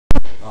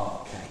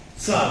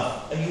So,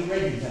 are you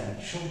ready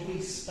then? Shall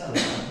we spell it?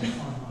 I can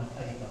find my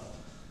paper.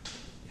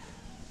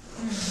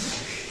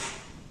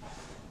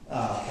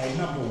 Okay,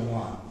 number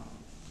one.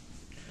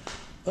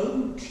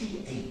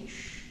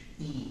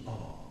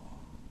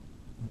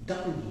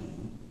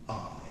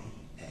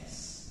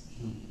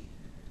 O-T-H-E-R-W-I-S-E.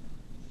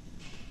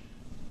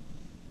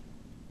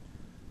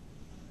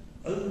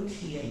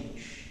 O-T-H-E-R-W-I-S-E.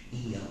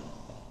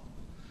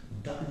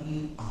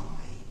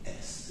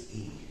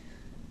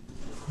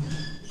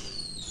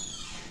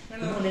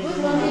 Good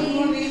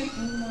morning.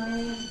 Good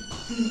morning.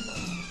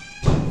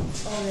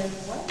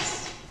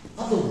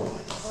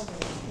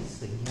 Otherwise is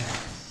the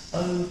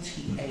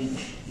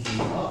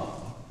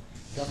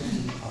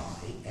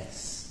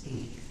O-T-H-E-R-W-I-S-E.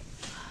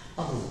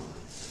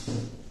 Otherwise.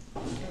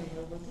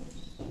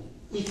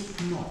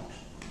 If not.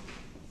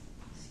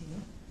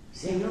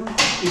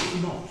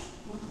 If not.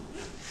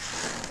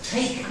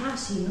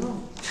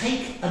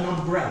 Take an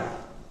umbrella.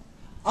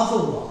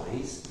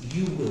 Otherwise,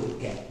 you will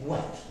get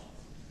wet.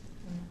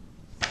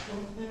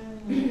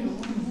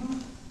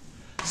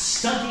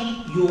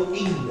 Study your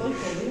English,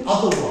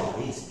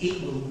 otherwise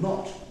it will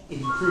not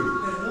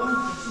improve.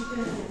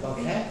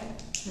 Okay?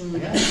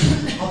 Yeah?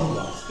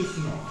 Otherwise, if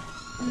not.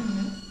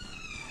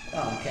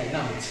 Okay,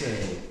 number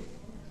two.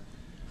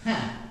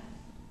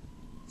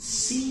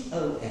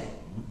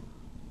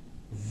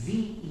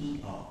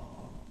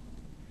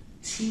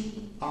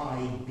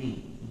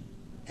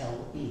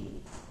 C-O-N-V-E-R-T-I-B-L-E.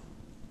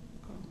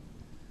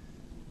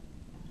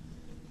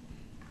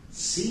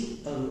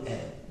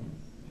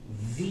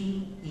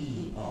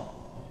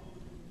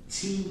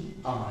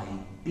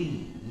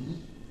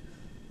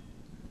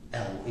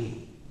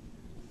 C-O-N-V-E-R-T-I-B-L-E.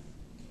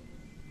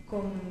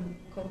 Convertible.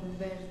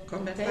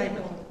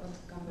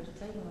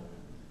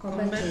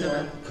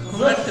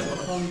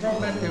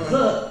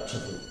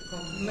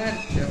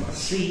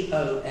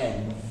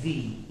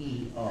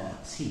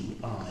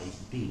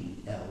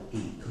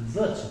 C-O-N-V-E-R-T-I-B-L-E.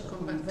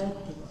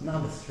 Convertible.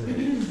 Number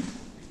three.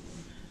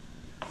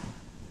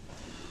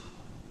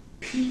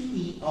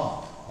 P-E-R-F-U-M-E.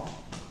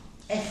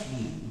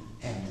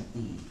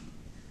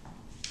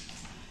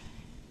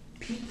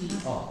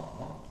 P-E-R-F-U-M-E.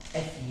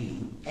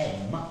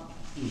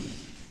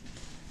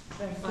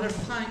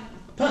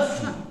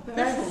 Perfume.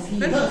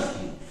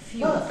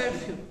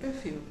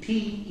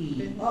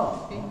 P-E-R-F-U-M-E.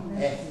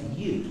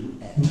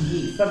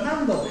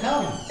 Fernando,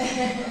 come.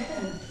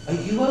 Are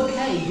you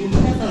okay? You'll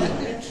never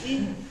wait.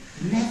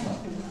 Never.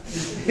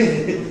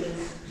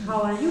 How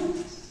are you?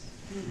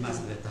 Much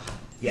better.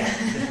 Yeah.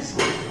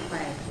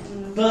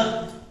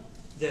 But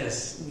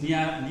Yes,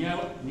 nearly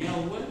well.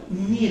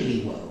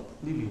 nearly well.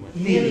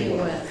 Nearly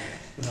well.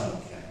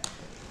 Okay.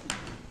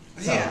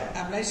 O sea,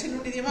 habláis en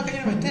un idioma que yo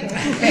no me entero.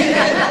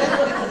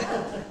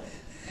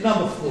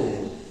 Number four.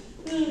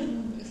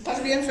 ¿Estás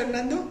bien,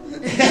 Fernando?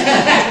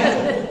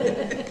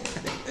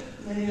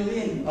 Me digo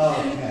bien.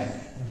 Okay.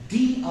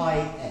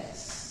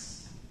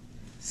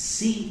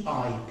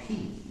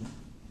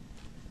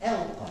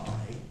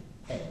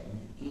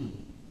 D-I-S-C-I-P-L-I-N-E.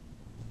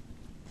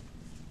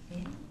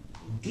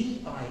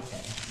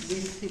 D-I-S.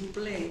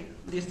 Discipline.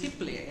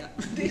 Discipline.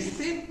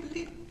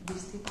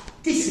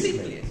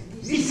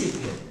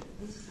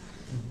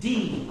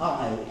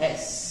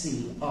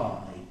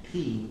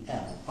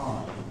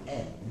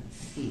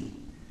 D-I-S-C-I-P-L-I-N-E.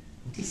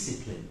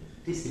 Discipline.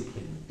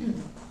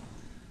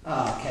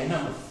 Okay,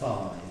 number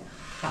five.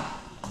 Ha.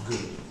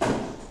 Good.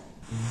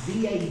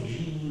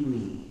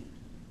 V-A-G-U-E.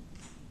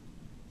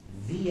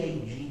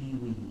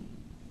 V-A-G-U-E.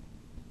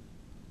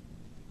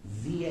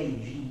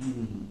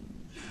 V-A-G-U-E.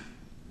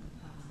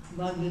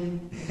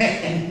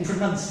 And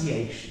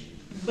pronunciation.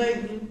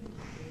 Baby.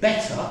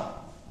 Better.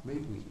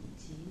 Baby.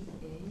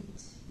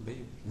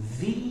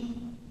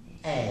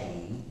 V-A-G-U-E.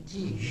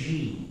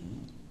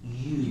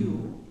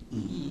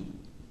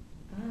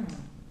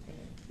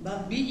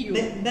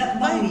 Baby.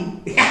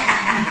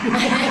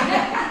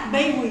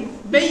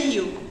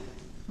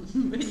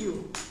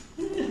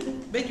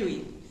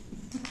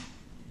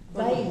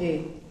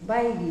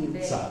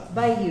 So,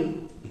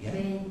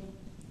 again.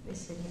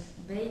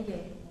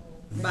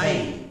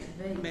 Vague.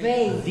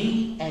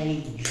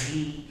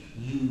 V-A-G-U-E.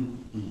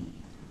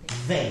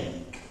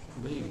 Vague.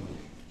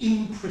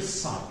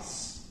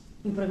 Imprecise.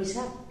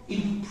 Improvisar.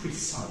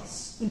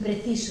 Imprecise.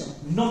 Impreciso.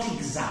 Not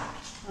exact.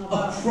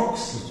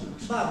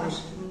 Approximate.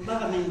 Vamos,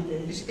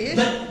 vagamente.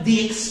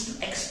 The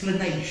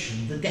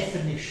explanation, the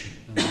definition.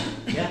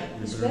 Yeah?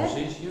 The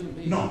pronunciation.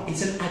 No,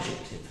 it's an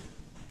adjective.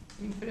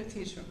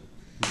 Impreciso.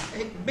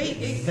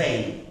 Vague.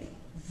 Vague.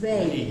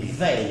 Vague.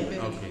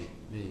 Okay.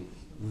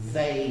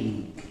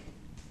 Vague.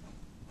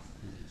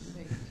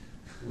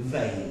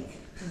 Vague.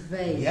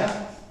 Vague.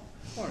 Yeah?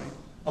 Sorry.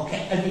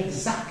 Okay, an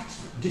exact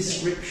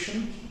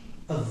description,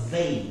 a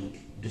vague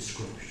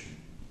description.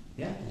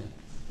 Yeah?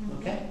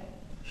 Okay?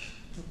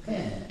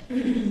 Okay.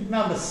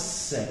 Number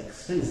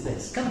 6. Who's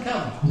this? Come.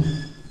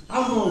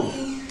 Almo.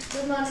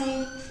 Good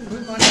morning.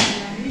 Good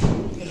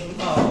morning.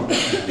 Oh.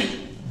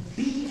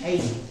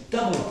 B-A-R-R-I-E-R.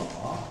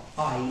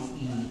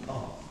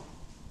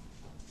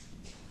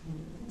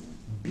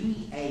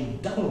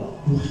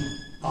 B-A-R-R-I-E-R.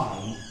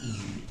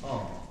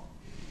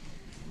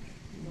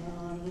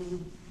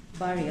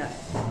 Barrier.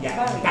 Yeah,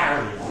 Barrier.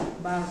 barrier.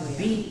 Barrier.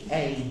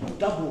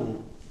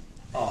 B-A-R-R-I-E-R.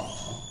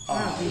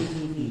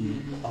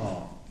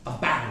 A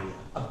barrier.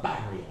 A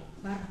barrier.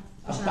 A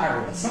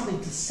barrier. Something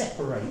to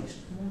separate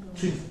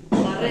two.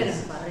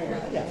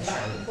 Barrera. Yeah,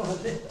 barrier.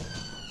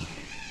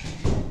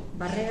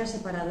 Barrera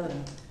separadora.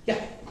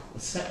 Yeah,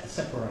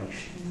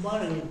 separation.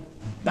 Barrier.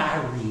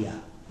 Barrier.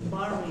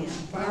 Barrier.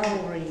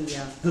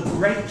 The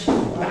Great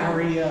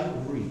Barrier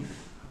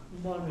Reef.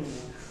 Barrier.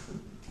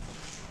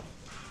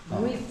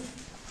 Oh. Reef.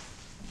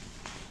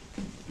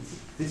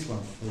 This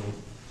one's for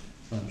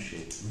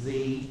friendship.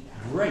 The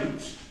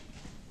Great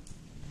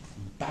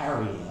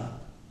Barrier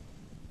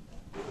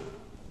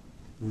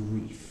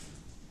Reef.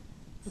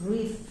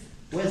 Reef.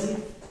 Where's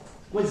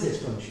this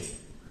friendship?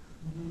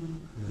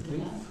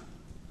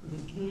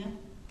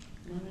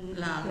 La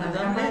La gran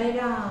doble.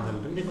 barrera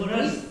Del de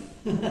coral.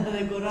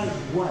 De coral.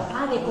 Where?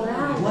 Ah, de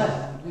coral. Where?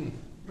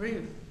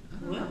 Reef.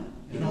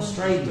 In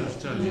Australia.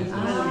 Australia.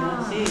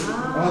 Sí.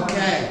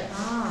 Okay.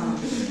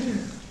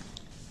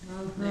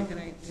 The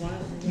great.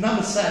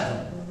 Number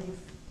 7.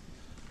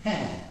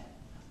 Hair.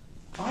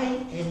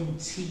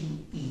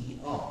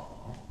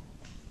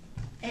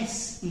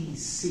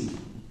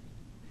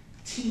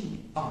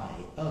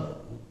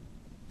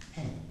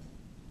 I-N-T-E-R-S-E-C-T-I-O-N.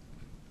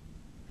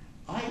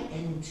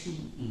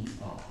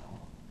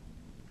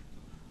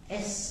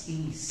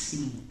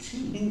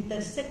 I-N-T-E-R-S-E-C-T.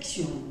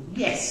 Intersection.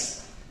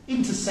 Yes,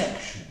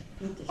 intersection.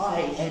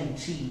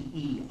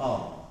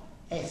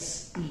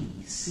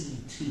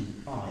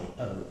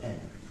 I-N-T-E-R-S-E-C-T-I-O-N.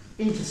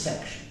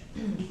 Intersection.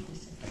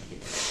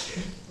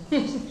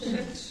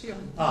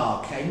 Section.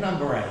 Okay,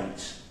 number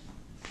 8.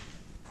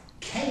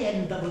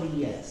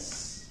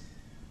 K-N-W-E-S.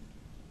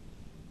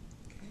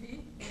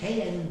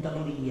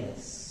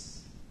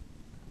 K-N-W-E-S.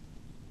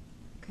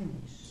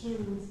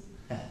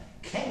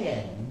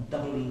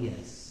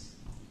 K-N-W-E-S.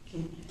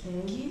 Kins.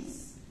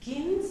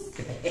 Yes.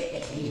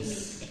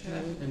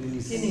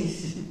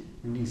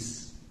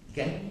 Knees.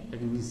 Again?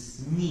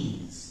 Knees.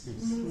 Knees.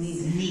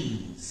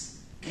 Knees.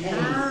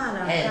 Ah,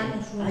 las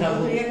canes.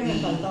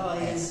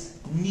 K-N-W-E-S.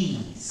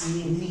 Knees.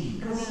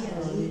 Knees.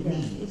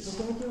 ¿Por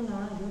qué me tiene una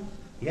A yo?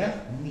 Yeah?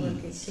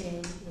 Porque Knees.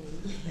 se...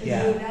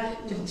 Yeah.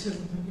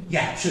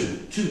 Yeah, two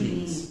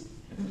knees.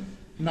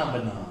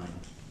 Number 9.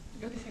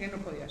 Yo dije que no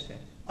podía ser.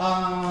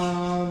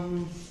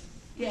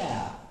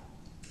 Yeah.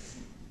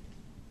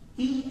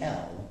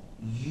 E-L-U-C-I-D-A-T-E.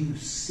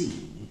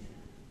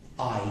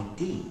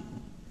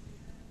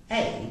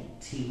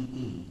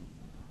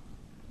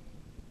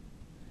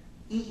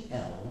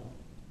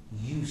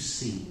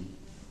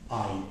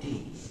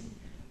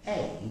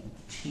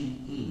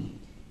 E-L-U-C-I-D-A-T-E.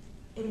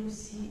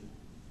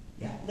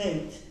 Yeah.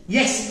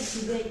 Yes.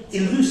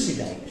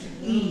 Elucidate.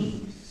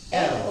 E-L-U-C.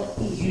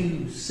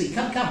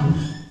 Come.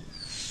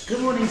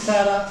 Good morning,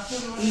 Sarah.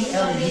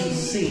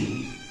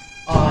 E-L-U-C-I-D-A-T-E.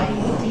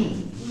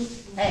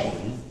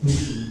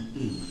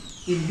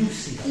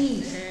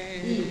 Elucidate.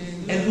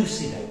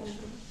 Elucidate.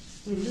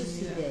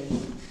 Elucidate.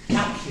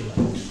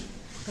 Calculate.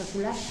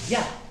 Calcular.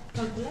 Yeah.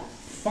 Calcular.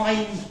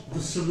 Find the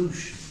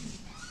solution.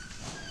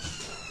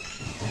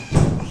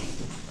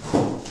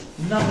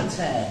 Number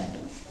 10.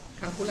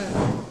 Calcular.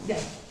 Yeah.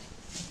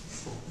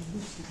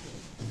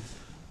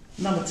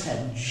 Number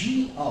 10.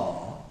 G-R-O-U-N-D.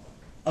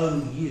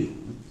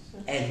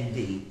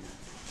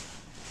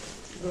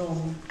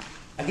 Wrong.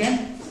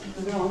 Again?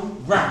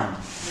 Wrong. Round.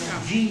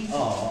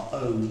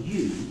 G-R-O-U-N-D.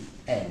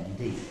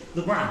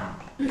 The ground.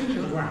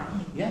 The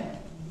ground. Yeah?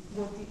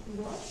 What?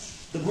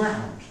 The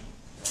ground.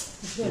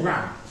 The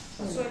ground.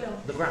 Suelo.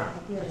 The ground.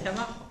 Hacia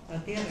abajo. La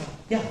tierra.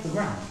 Yeah, the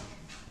ground.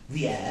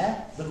 The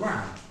air, the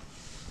ground.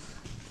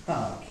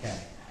 Okay.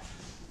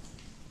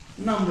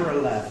 Number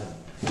 11.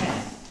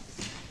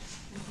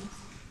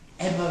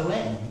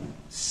 M-O-N-C-L-O-A.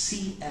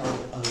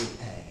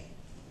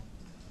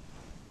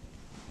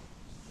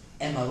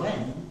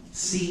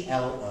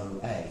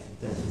 M-O-N-C-L-O-A.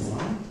 There's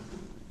one.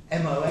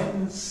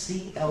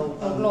 M-O-N-C-L-O-A.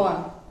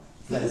 Moncloa.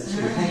 There's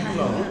two.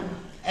 Moncloa.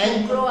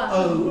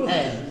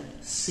 M-O-N-C-L-O-A.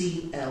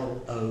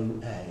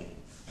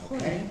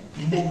 Okay?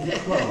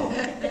 Moncloa.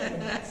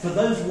 For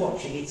those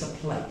watching, it's a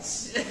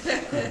place.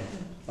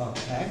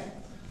 Okay?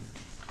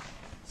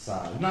 So,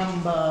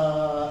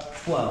 number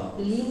 12.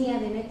 Línea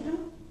de metro.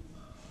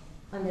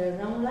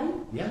 Underground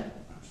line. Yeah?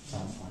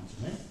 Sounds fine to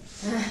me.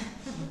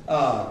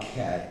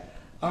 Okay.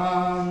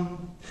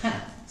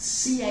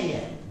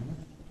 C-A-N-D-L-E.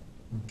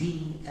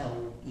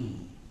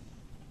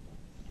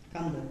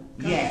 Candle.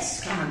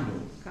 Yes,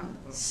 candle.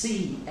 Campo.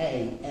 C-A-N-D-L-E.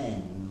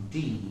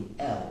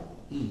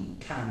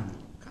 Candle.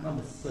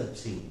 Number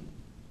 13.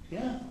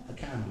 Yeah? A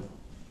candle.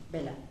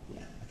 Vela.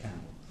 Yeah, a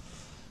candle.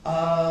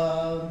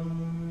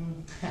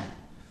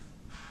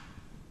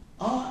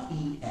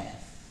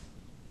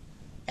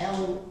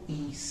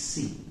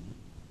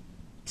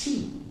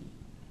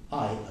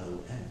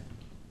 R-E-F-L-E-C-T-I-O-N.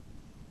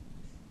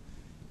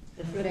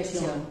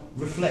 Reflexión.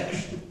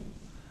 Reflection.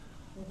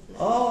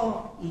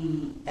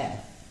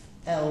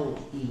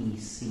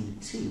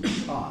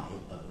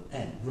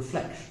 R-E-F-L-E-C-T-I-O-N.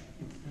 Reflection.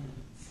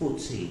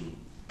 14.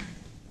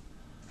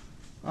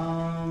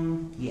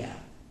 Yeah.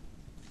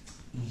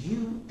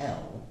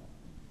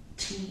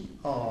 U-L-T-I-M-A-T-I-O-N.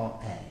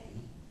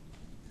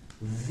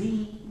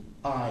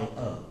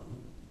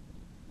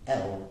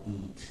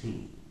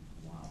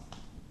 Wow.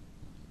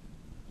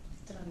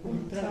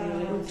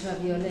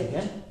 Ultraviolet.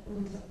 Again?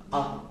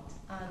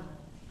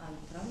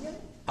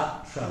 Ultraviolet.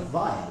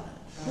 Ultraviolet.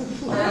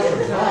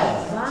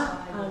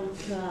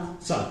 Ultra.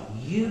 So,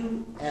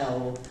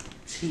 ULTRAVIOLET.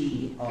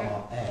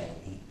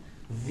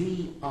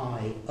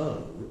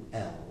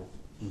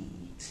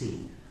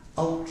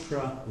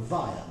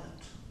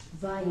 Ultraviolet.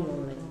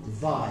 Violet.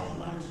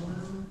 Violet.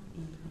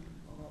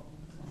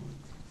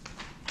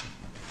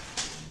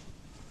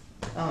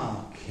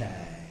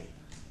 Okay.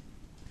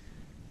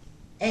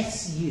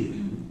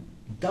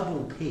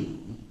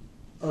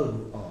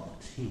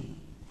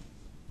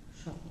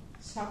 SUPPORT.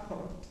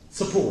 Support.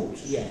 Support,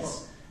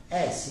 yes.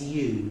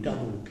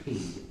 SUPPORT.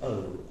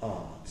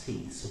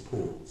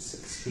 Support.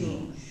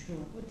 16.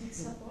 What is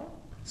support?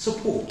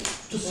 Support.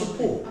 To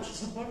support.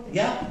 Support.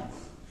 Yeah?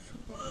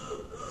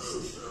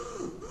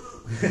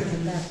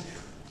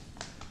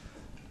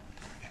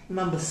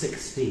 Number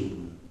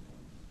 16.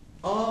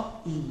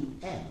 REMIND.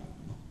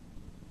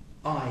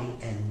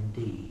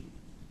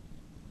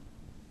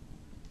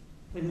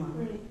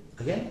 Remind.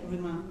 Again?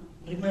 Remind.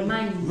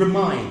 Remind.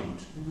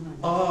 Remind.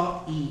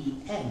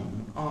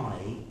 REMIND.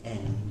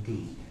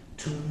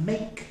 To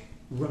make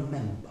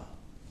remember.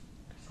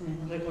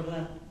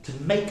 Recordar. To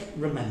make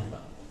remember.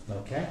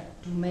 Okay?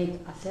 To make.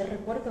 Hacer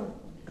recuerdo.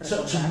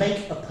 So to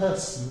make a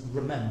person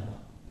remember.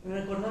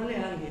 Recordarle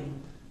a alguien.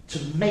 To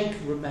make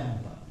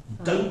remember.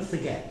 Don't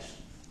forget.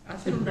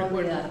 Hacer un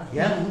recuerdo.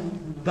 Yeah?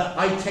 But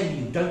I tell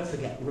you, don't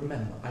forget,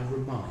 remember. I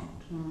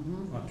remind.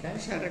 Okay? O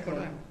sea,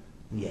 recordar.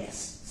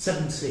 Yes.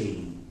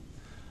 17.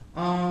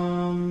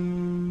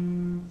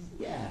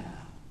 Yeah.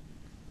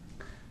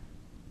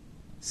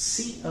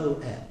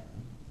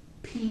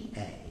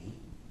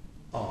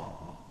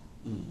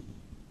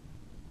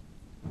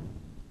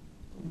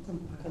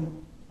 COMPARE.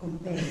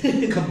 Compare.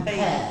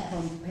 Compare.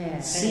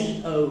 Compare.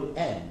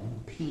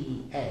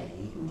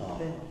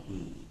 COMPARE.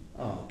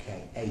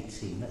 Okay,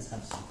 18. Let's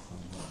have some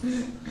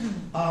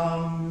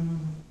fun.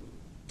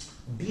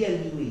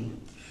 BLUE.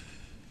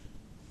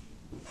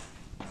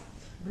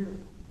 Blue.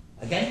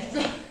 Again?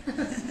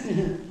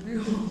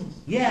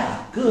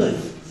 Yeah, good.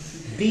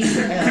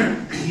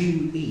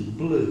 BLUE.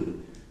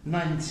 Blue.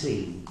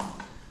 19.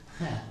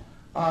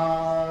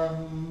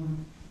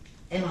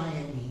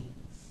 NINE.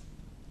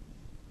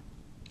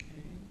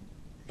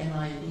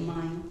 NINE.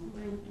 Mine.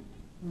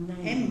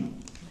 Nine.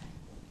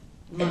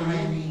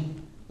 NINE.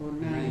 O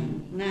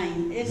nine.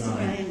 Nine. Es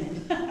una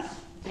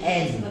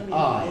N.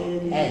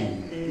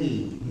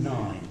 NINE.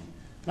 9.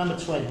 Number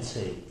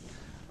 20.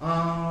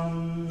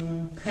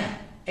 HAND. HAND.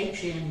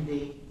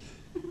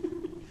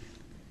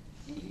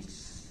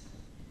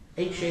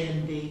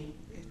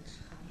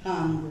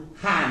 Hand.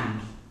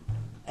 Hand.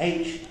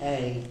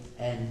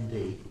 HAND.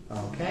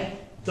 Okay?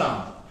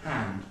 Done.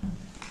 Hand.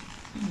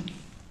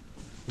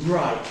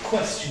 Right,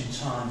 question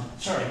time.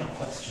 Sorry, not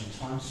question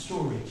time,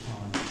 story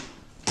time.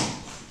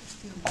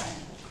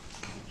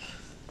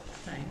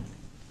 Time.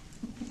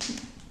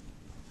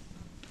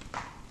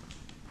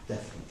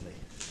 Definitely.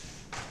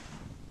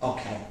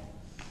 Okay.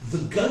 The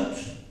goat,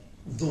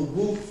 the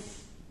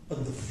wolf,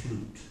 and the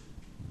flute.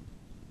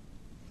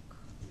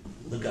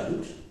 The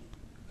goat,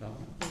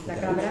 La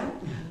cabra.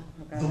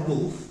 the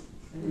wolf,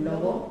 El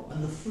lobo.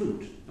 and the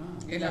flute.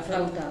 La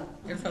flauta.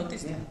 El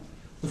flautista.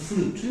 The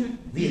flute,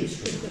 the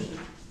instrument.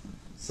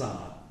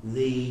 So,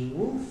 the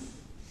wolf,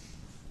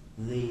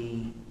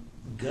 the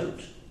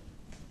goat,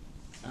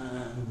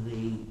 and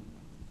the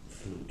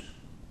flute.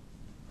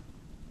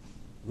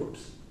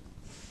 Whoops.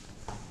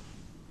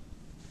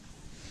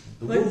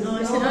 The Pues wolf, no,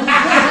 ese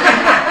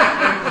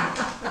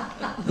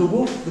the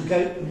wolf, the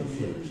goat, and the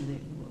flute.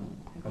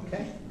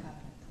 Okay?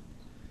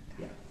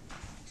 Yeah.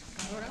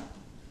 Ahora,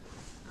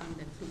 and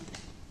the flute.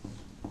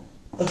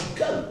 A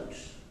goat.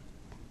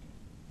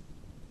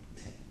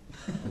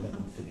 I'll let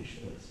them finish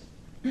first.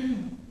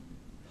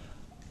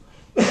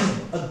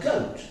 A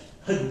goat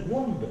had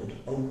wandered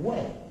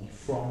away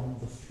from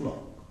the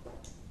flock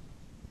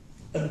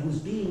and was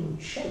being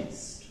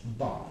chased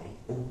by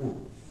a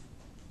wolf.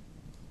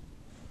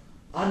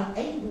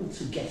 Unable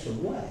to get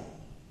away,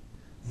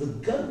 the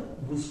goat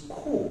was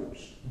caught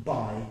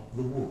by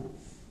the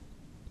wolf.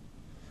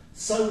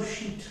 So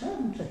she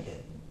turned to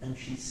him and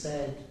she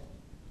said,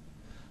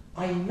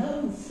 I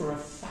know for a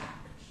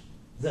fact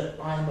that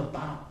I'm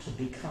about to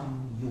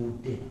become your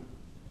dinner,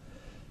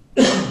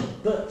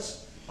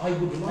 but I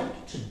would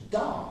like to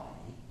die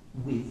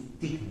with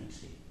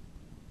dignity.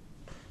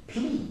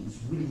 Please,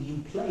 will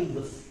you play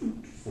the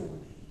flute for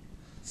me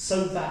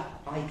so that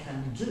I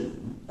can do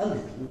a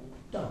little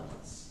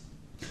dance?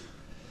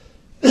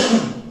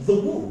 The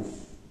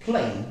wolf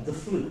played the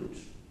flute,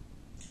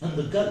 and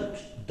the goat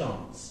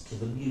danced to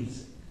the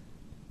music.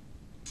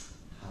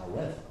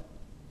 However,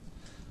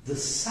 the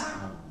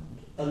sound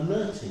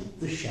alerted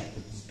the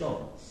shepherd's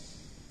dogs,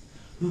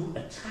 who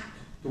attacked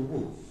the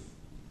wolf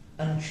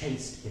and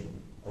chased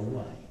him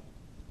away.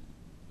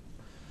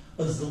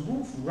 As the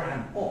wolf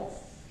ran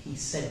off, he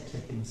said to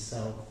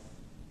himself,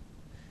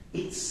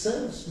 it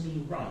serves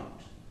me right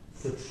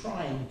for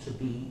trying to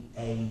be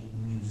a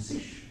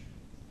musician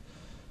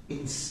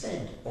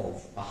instead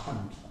of a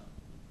hunter.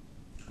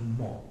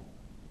 More.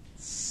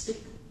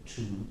 Stick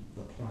to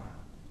the plan.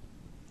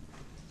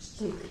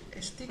 Stick.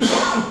 Stick.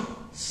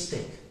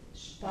 Stick.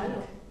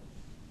 Palo.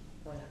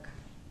 Por acá.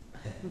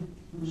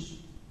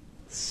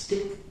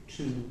 Stick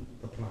to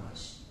the plan.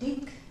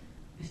 Stick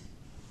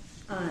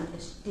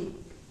and stick.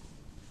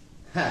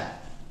 Ha.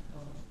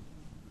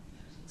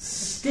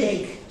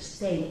 Stick.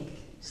 Stick.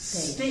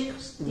 Stick.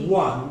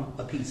 One,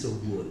 a piece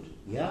of wood.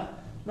 Yeah.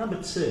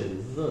 Number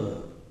two,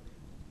 verb.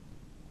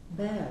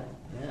 Verb.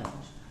 Yeah.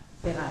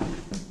 Pegar.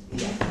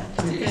 Yeah.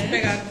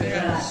 Es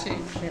pegar, sí.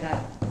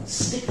 Pegar.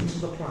 Stick to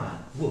the plan.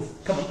 Wolf.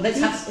 Come on, let's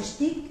have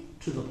Stick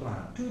to the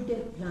plan. to the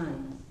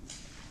plan.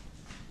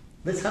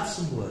 Let's have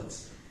some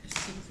words.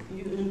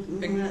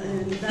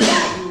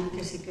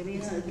 Que si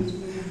quería,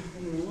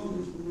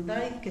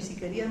 die, que si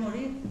quería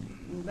morir,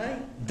 die.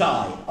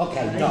 Die.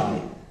 Okay,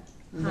 die.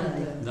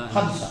 Hunter.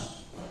 Hunter.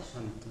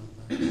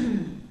 Hunter.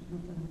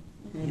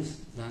 Yes.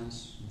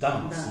 Dance.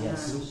 Dance.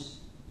 Yes. Dance.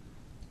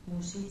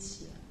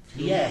 Musician.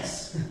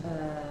 Yes.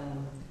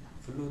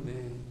 Flute the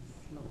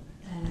flow.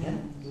 Yeah.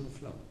 Do the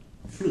flow.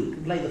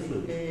 Flute. Play the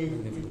flute.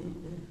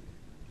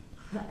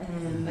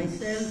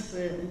 Myself,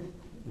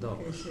 Dog.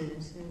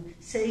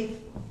 save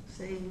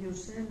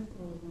yourself.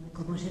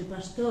 Como es el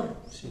pastor.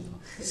 Sí.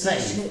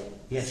 Save.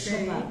 Yes.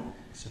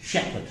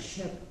 Shepherd.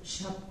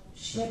 Shepherd.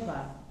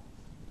 Shepherd.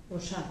 O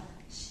sea,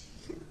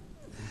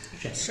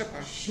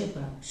 Shepherd.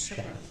 Shepherd.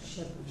 shepherd.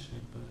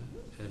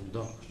 Shepherd.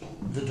 Dog.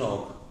 The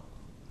dog.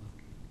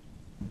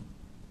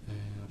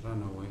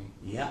 Run away.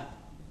 Yeah.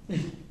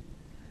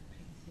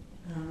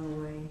 Run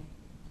away.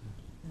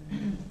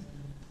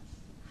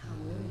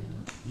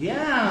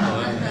 Yeah.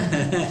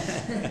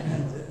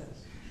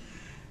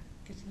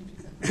 ¿Qué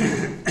significa?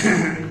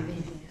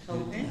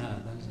 Okay.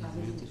 That's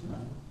beautiful.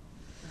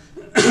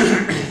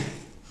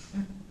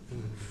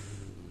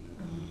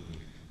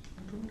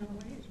 Run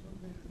away es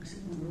volver.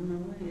 Run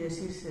away, yes,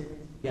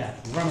 Yeah.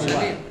 Run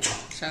away.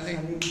 Salir.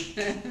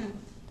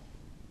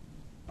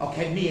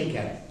 Okay, me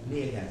again.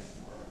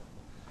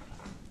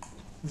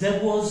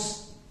 There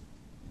was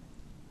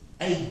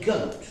a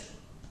goat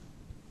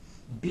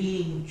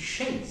being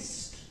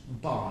chased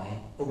by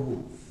a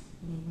wolf.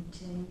 Being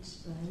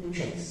chased by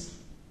Chased.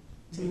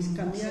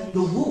 cambiar.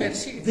 The wolf,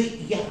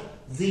 Persigue.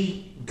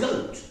 the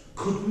goat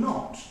could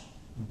not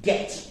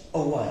get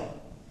away.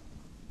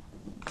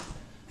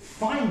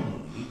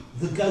 Finally,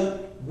 the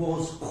goat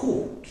was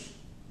caught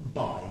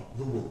by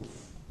the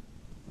wolf.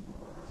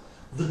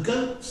 The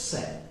goat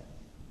said,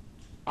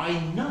 I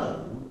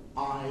know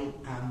I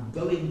am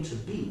going to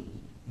be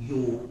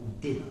your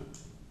dinner,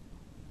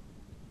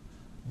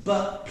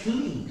 but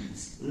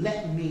please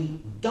let me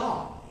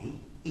die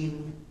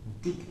in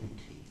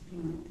dignity.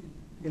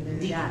 Le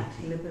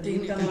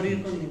permita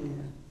morir con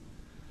dignidad.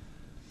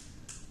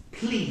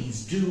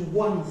 Please do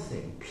one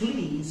thing.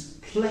 Please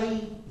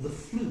play the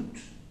flute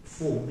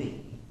for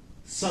me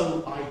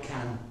so I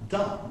can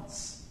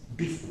dance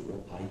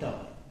before I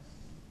die.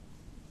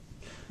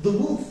 The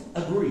wolf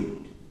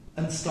agreed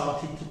and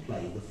started to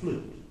play the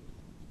flute.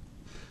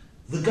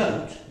 The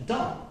goat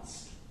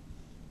danced.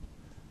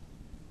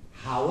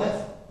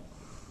 However,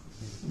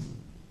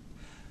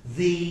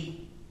 the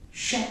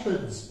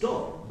shepherd's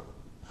dog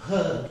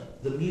heard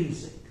the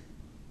music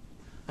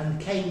and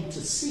came to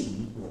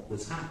see what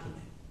was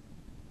happening.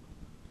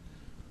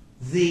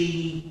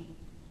 The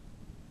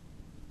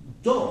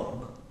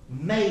dog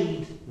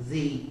made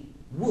the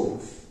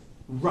wolf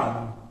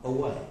run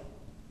away.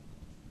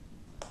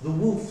 The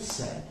wolf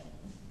said,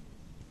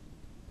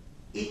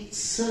 it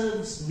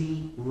serves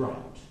me right.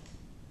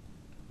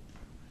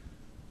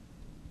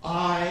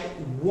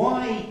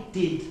 Why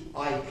did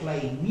I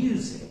play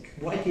music?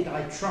 Why did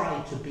I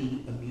try to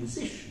be a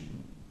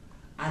musician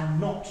and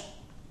not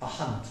a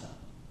hunter?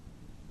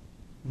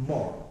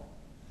 Moral.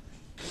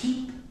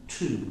 Keep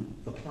to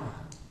the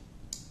plan.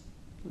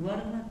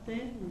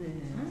 Guárdate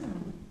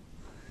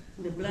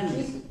de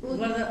planes.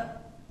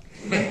 Guarda.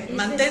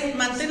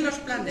 Mantén los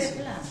planes.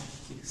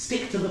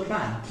 Stick to the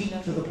plan.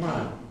 Keep to the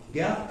plan.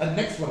 Yeah? And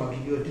next one I'll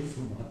give you a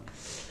different one.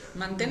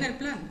 Mantén el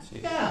plan.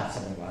 Yeah,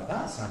 something like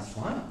that. Sounds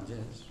fine.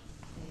 Yes.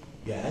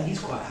 Yeah, he's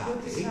quite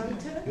happy.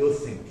 Hunter. You're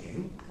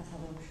thinking.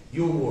 Cazador.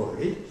 You're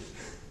worried.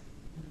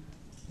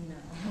 No.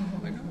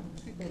 Bueno,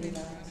 sí, que-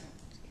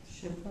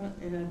 Shepherd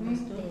era el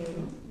pastor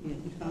y el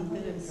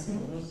hunter el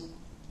cazador.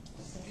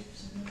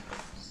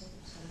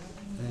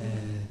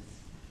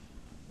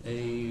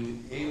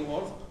 A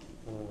wolf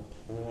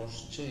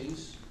was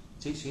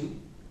chasing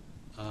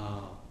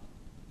a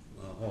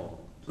goat,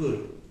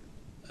 Good.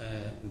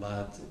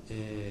 but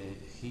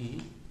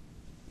he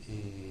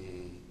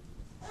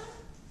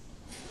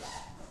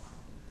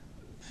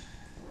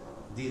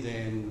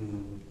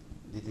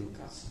didn't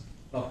catch.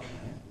 Okay.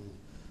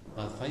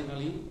 But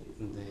finally,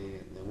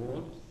 the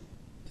wolf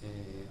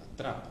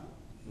trapped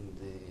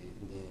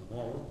the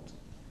goat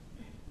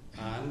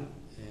and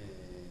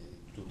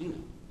to dinner.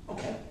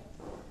 Okay.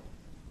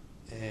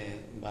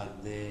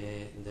 but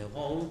the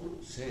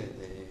goat said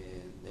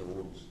the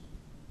wolves,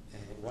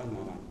 one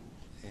moment,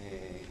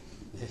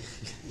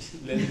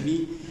 let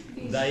me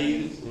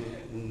die,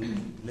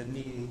 let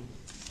me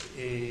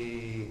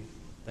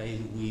die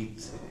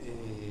with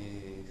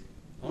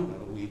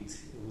honor, with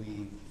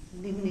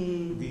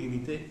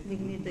dignity.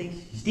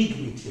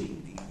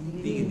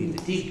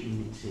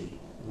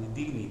 With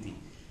dignity.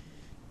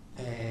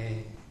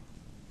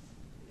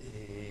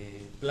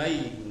 Play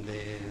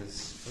the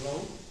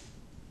floor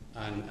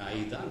and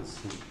I dance.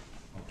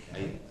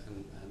 Okay.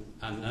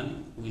 And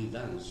then we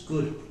dance.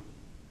 Good.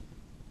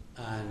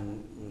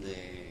 And the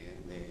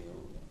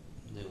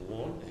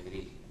world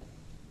agree.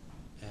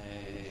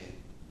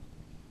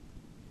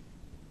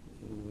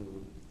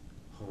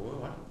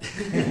 However,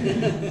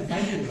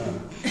 Thank you,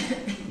 Lana.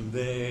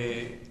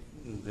 the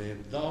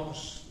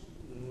dogs,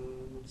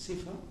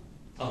 Sifa,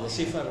 Oh, the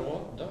Sifa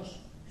what dogs,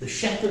 The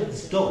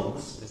shepherd's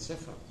dogs. the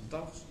Sifa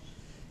dogs,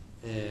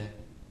 heard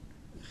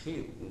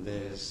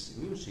this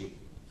music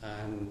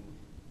and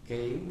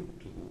came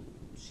to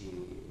see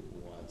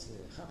what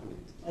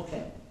happened.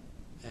 Okay.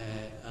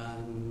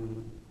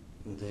 And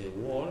the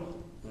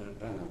world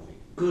ran away.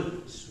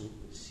 Good. So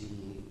she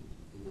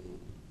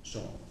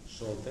so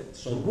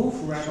The wolf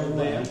ran so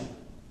away them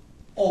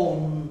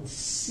on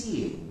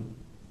seeing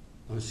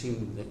on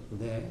seeing them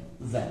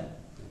them.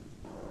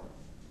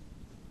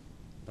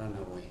 ran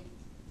away.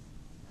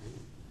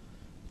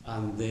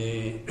 And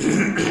the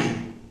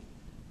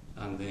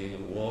and the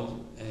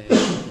world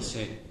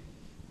said,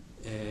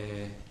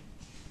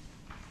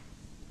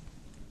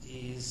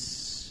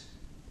 is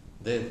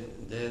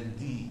that the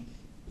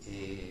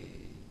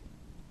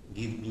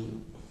give me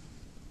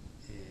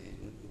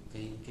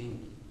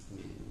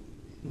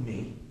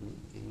Me.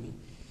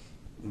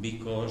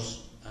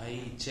 because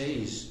I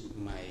changed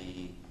my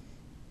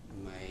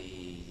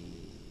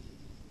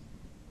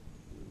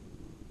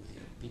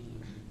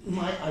opinion,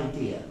 My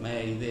idea. my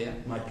idea,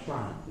 My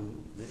plan.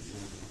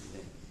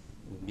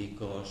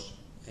 because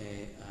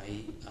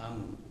I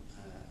am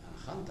a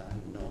hunter,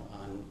 not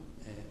an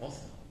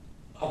author,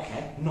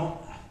 Okay.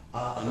 Not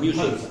a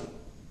music. composer.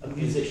 A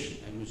musician.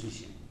 a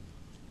musician,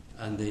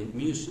 and the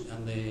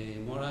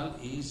moral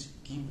is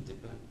keep the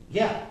plan.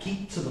 Yeah.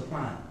 Keep to the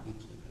plan. Keep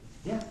the plan.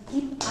 Yeah.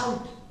 Keep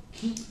out.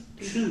 Keep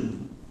to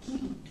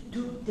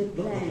The the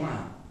plan.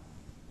 plan.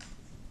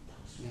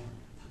 Yeah.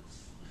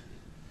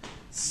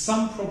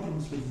 Some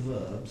problems with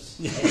verbs,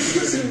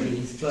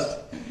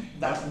 but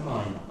that's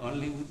mine.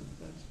 Only with the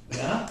first.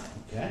 Yeah?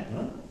 Okay.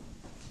 Well.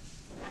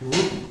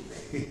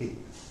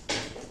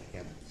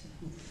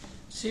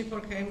 Sí,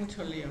 porque hay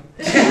mucho lío.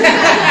 Tú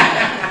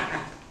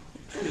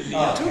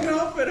Okay.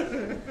 no, pero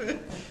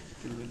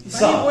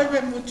So- van y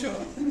vuelven mucho.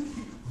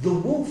 The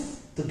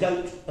wolf, the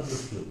goat, and the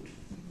flute.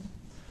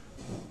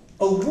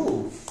 A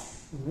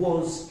wolf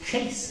was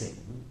chasing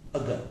a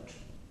goat.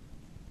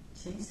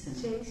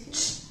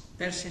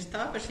 Pero se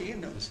estaba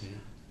persiguiendo.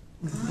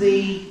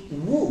 The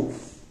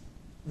wolf,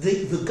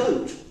 the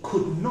goat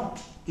could not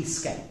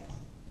escape.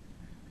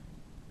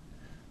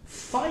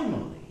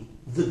 Finally,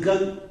 the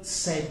goat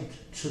said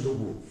to the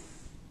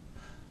wolf,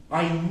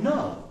 I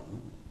know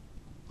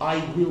I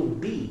will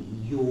be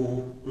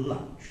your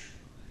lunch.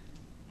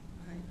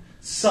 Right.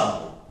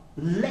 So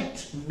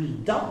let me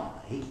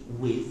die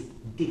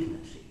with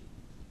dignity.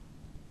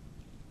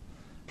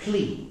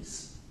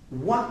 Please,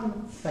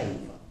 one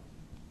favour.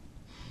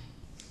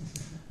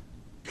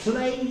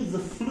 Play the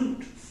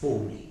flute for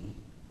me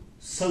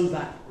so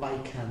that I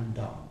can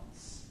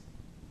dance.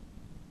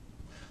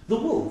 The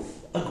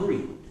wolf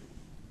agreed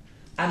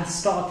and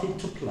started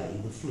to play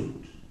the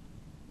flute.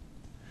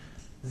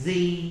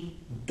 The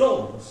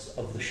dogs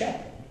of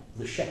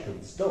the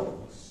shepherd's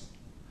dogs,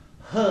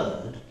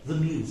 heard the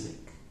music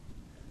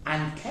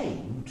and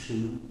came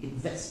to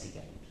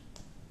investigate.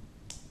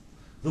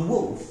 The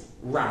wolf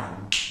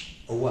ran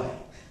away.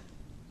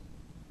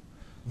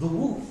 The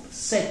wolf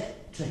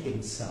said to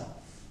himself,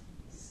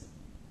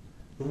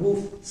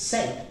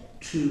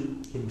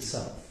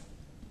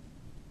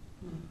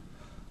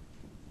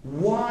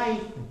 why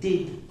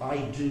did I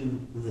do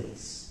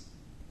this?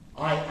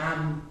 I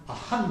am a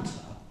hunter,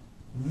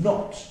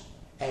 not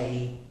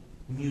a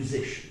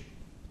musician.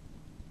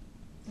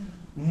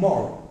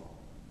 Moral,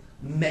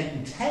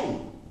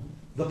 maintain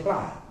the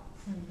plan.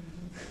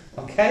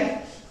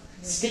 Okay?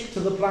 Stick to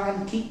the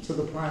plan, keep to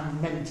the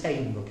plan,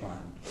 maintain the plan.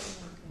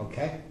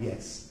 Okay?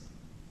 Yes.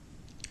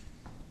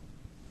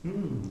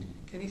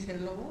 ¿Qué dice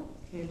el lobo?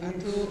 Que Ah, le-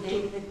 tú,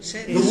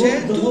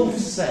 The wolf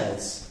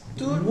says,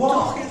 tú,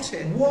 why?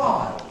 Gilsen.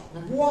 Why?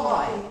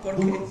 ¿Por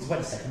The qué? wolf- wait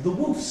a second. The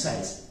wolf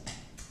says,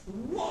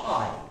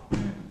 why?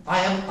 I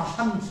am a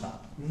hunter,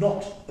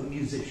 not a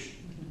musician.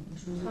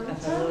 Es un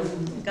cazador, es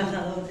un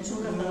cazador,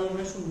 no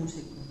es un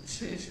músico.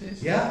 Sí, sí,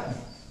 sí. Yeah?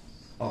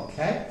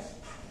 Okay.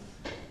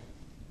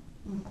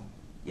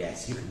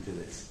 Yes, you can do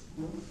this.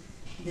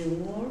 The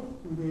word,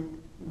 the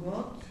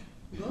God,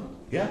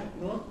 Yeah?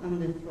 God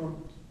and the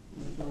throat.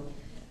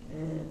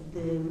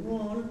 The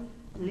word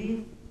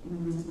live,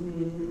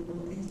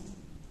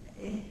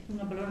 es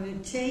una palabra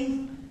de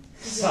chain,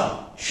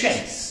 So,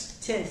 chase.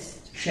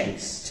 Chest.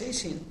 Chase.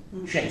 Chasing.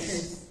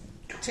 Chase.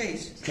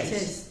 Chase.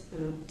 Chase.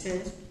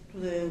 Chest to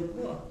the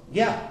God.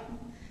 Yeah.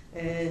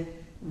 The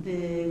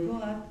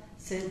God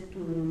said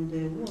to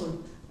the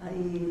world, I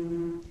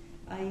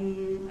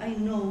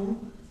know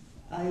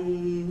I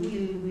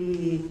will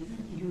be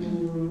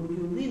your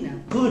dinner,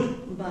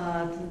 Good.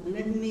 but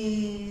let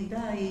me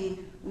die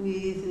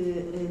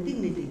with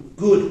dignity.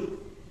 Good.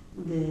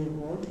 The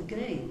world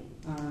agreed,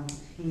 and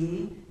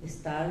he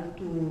started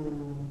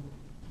to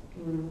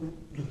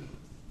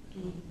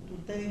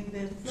take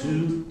the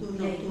flute, to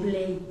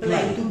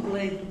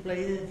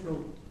play the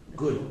flute.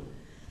 Good.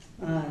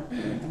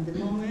 At the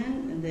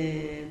moment,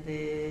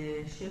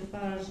 the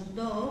shepherd's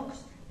dogs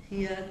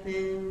hear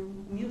the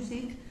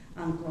music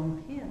and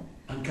come here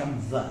And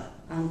come there.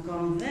 and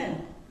come there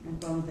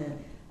and come there.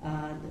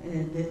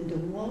 The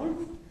wolf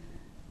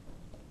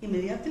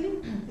immediately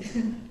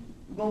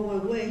go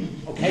away.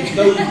 Okay,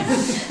 go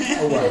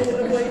away. Go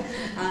away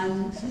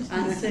and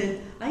said,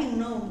 I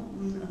know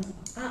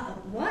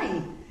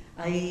why.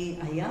 I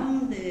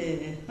am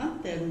the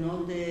hunter,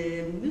 not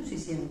the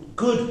musician.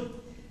 Good.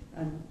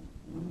 And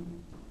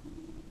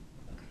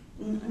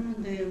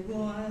the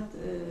God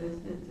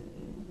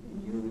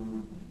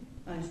you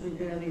eso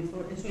era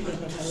before, eso ya ha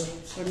pasado.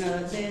 Pues nada,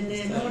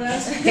 the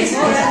horas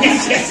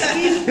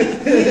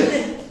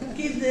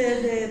keep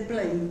the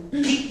plane.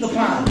 Keep the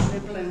plan. The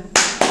plane.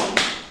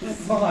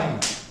 Fine.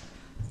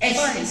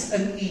 S's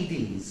and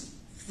EDs.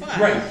 Fine.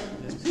 Great.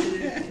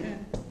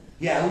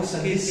 Yeah, also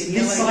this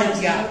Yeah, side,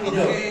 like yeah, that,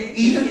 no, okay.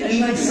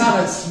 even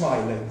Salah's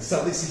smiling,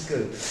 so this is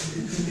good.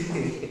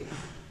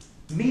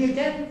 Me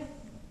again?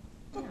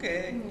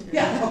 Okay.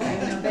 Yeah, okay.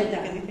 Una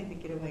bella que dice que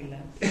quiere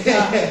bailar.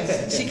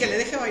 Sí, que le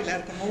deje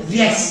bailar como última.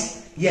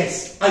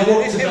 Yes, I Que le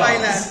want to deje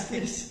bailar.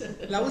 dance.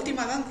 La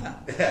última danza.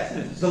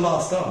 The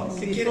last dance.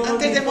 Que quiere,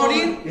 antes de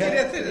morir, quiere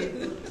hacer.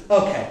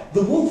 Okay,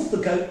 the wolf, the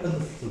goat, and the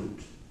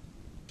flute.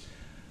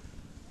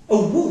 A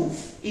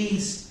wolf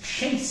is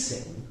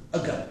chasing a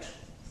goat.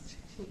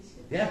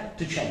 Yeah,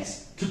 to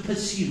chase, to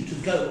pursue, to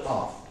go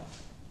after.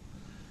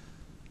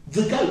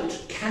 The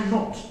goat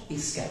cannot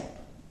escape.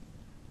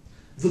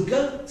 The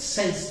goat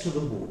says to the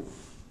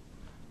wolf,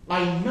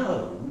 I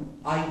know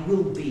I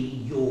will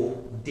be your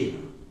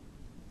dinner.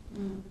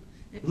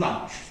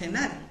 Lunch.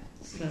 Cenar.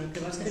 Claro, que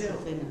va a ser su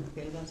cena.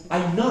 Que él va a ser.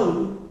 I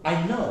know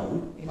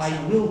I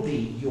will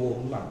be your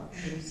lunch.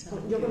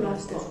 Yo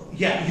conozco.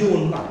 Yeah, your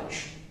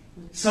lunch.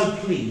 So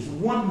please,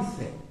 one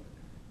thing,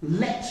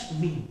 let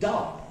me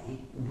die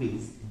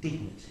with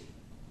dignity.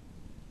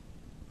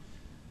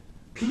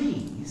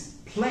 Please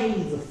play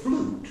the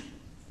flute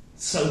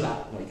so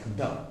that they can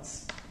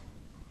dance.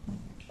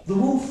 The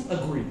wolf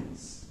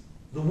agrees.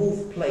 The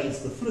wolf plays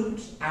the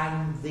flute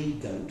and the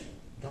goat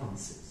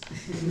dances.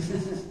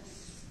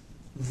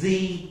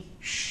 The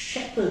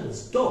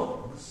shepherd's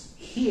dogs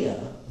hear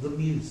the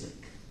music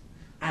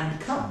and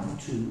come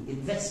to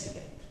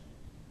investigate.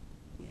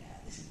 Yeah,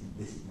 this is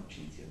much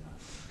easier now.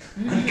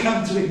 And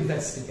come to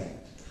investigate.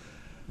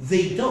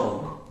 The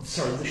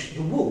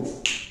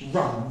wolf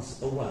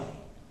runs away.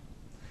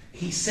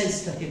 He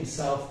says to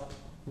himself,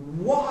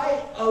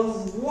 why, oh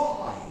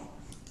why?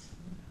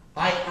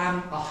 I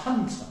am a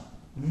hunter,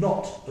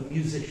 not a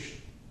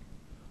musician.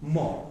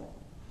 Moral.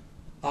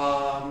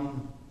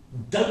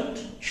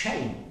 Don't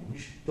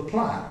change the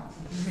plan.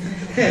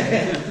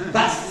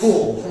 That's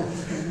 4.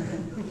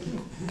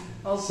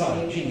 Okay.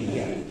 So, Ginny,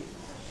 yeah.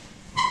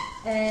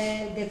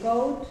 The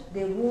goat,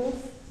 the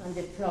wolf, and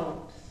the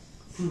flute.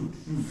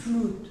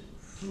 Flute.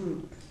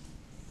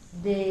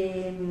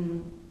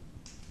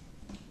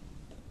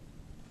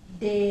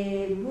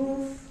 The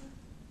wolf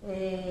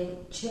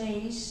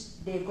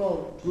chased the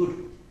goat,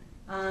 Good.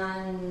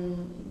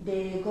 and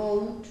the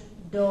goat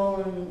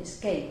don't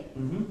escape.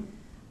 Mm-hmm.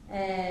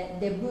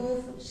 The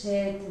wolf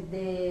said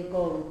the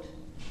goat,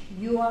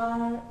 you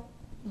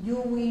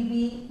will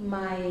be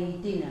my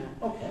dinner.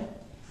 Okay.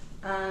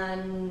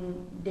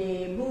 And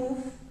the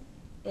wolf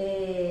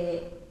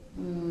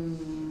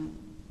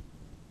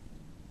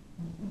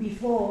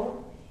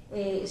before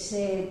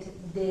said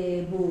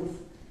the wolf,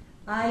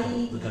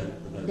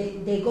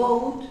 the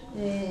goat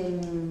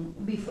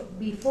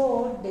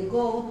before the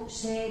goat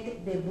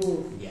said the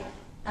wolf, Yeah.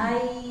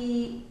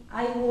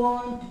 I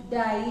want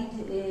die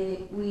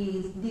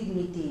with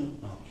dignity.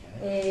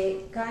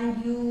 Okay.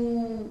 Can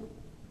you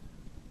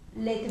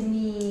let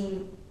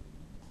me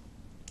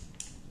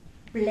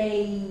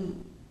play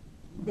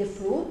the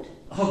flute?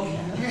 Okay.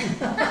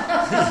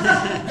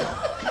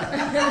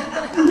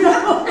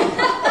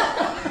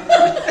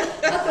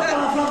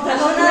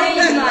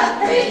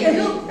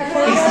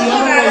 It's the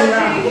other way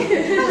around.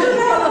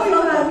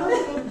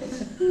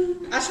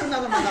 Ha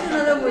sonado mal.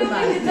 No, muy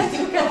mal.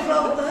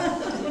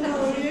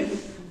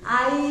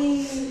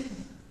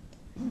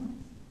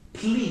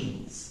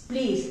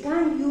 Please,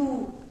 can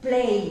you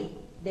play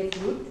the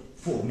flute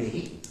For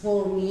me.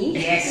 for me?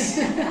 Yes.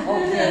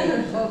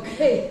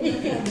 Okay.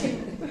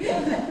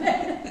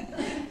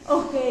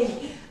 Okay.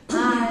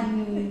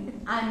 And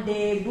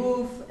the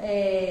wolf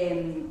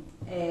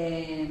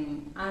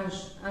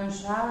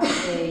answer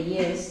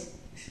yes.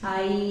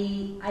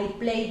 I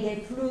play the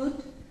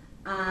flute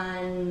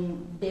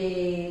and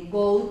the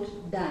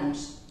goat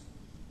dance.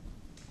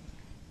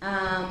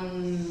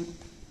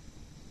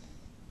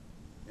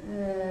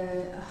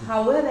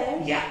 However,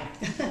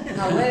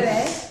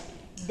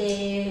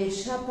 the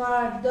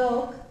shepherd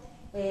dog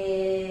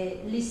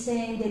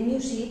listened the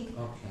music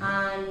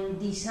and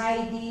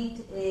decided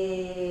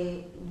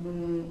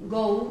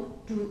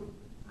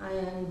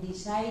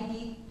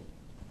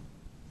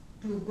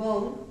to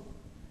go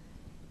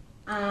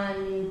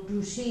and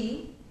to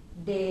see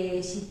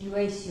the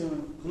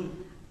situation.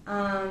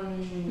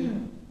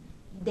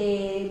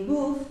 The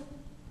wolf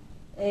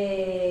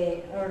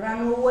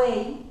ran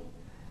away,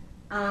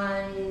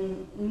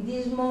 and in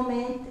this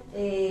moment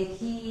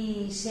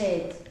he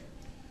said,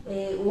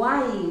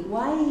 why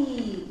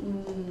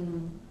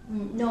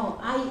no,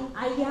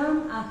 I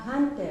am a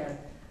hunter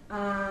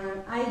and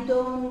I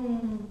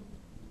don't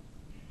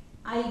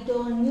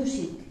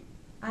music,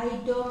 I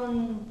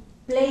don't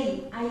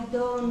play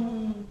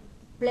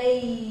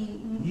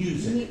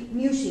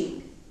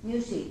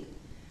music.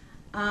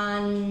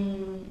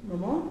 And no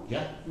more?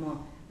 Yeah.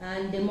 No.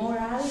 And the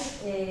moral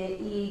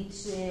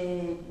is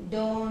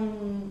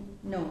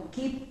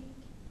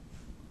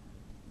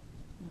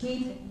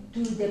keep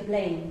to the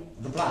plan.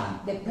 The plan.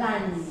 The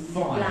plan.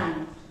 Fine.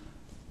 Plan.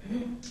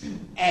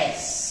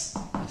 S.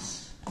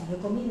 Lo he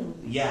comido.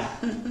 Yeah.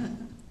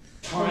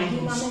 Times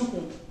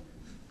Continuamente.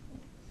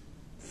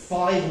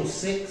 5 or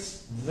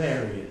 6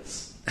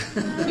 various.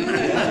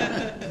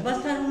 Va a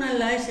estar una en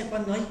la S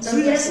cuando hay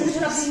Si ya se tantas hizo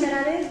la cosas.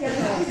 primera vez, ya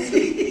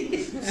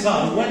no.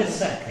 So, wait a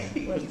second.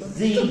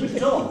 The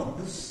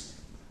dogs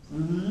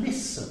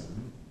listen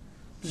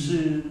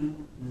to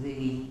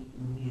the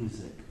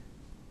music.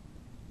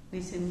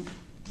 Dicen,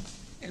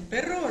 ¿El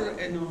perro o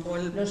el, no, o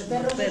el- Los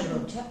perros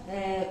perro.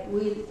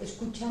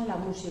 escuchan la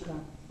música.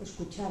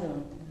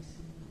 Escucharon.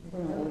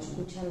 Bueno,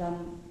 escuchan la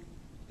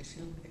es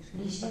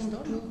el listen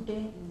pastor? to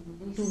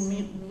the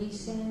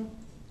listen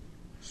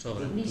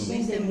Sobre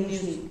listen the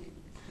music.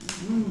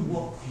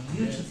 What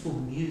beautiful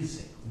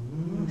music.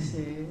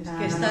 sí, es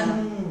que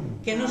están,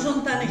 que no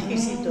son tan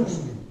exquisitos.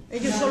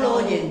 Ellos solo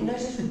oyen. No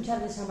es escuchar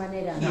de esa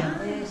manera.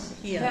 Yeah. Es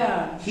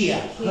Hear.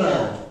 Hear,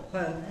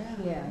 heard.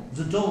 Hear.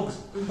 The dogs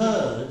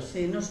heard.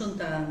 Sí, no son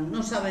tan,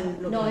 no saben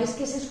lo No, que es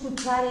que es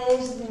escuchar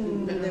es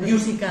de You,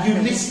 música. you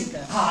de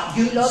listen. música.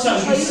 You, Lo so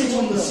otro you soy sit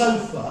on the ruido.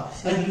 sofa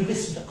and you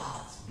listen to.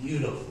 It's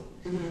beautiful.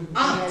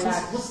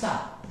 What's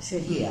that? Sí.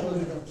 Hear.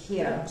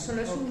 Hear.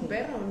 Solo es un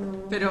perro,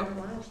 no Pero-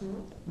 más,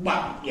 ¿no?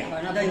 Well, yeah.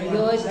 Bueno, Da pero igual,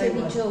 yo da este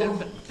igual. dicho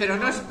pero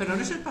no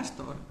es el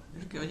pastor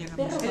el que oye la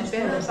perro música.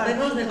 Los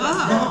perros del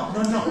Ah.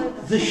 No.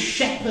 The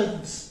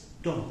shepherd's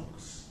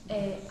dogs.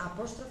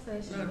 Apóstrofe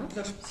es, ¿no?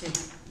 Los- Sí,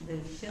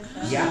 del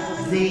shepherd.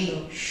 Yeah. The Y ellos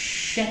van a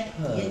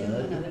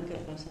shepherd ver qué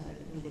pasa.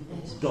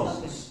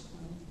 dogs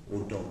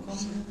or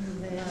dogs.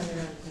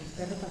 el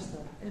perro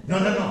pastor. No.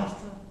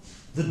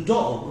 The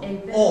dog El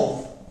perro.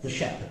 of the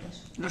shepherd.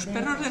 Los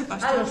perros del Ah,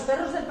 pastor. los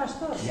perros del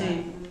pastor.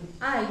 Sí.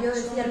 Yo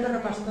decía el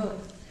perro pastor.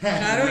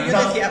 Claro, yo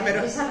No. decía,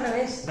 pero Es al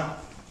revés. No.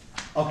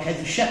 Okay,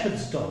 the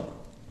shepherd's dog.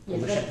 Y Or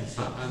el the perro. shepherd's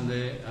dog. and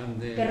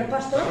the Perro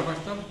pastor? Perro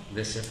pastor,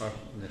 the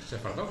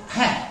shepherd dog.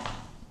 Had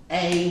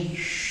a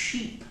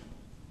sheep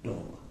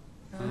dog.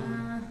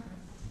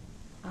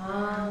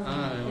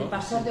 El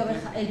pastor de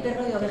ovejas, el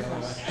perro de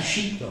ovejas. A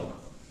sheep dog.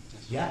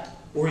 Yeah?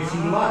 Or if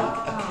you like,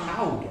 a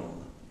cow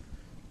dog.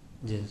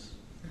 Yes.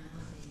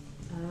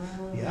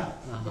 Yeah?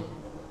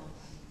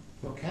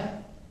 Okay?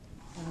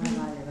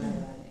 Vale.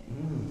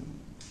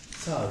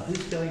 So,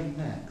 who's going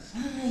next?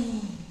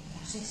 Ay,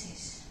 los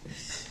eses.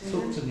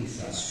 Talk to me,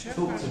 sir.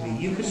 Talk to me.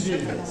 You can do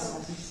this.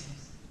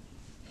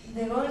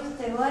 The golf,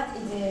 the goat y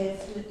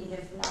the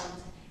flout.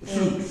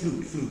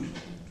 Flute.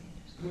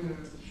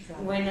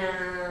 When a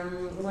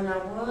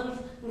wolf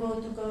go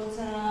to catch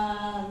a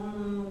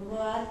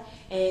goat,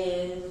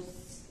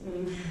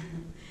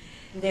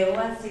 the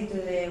goat say to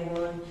the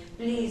wolf,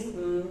 please,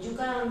 you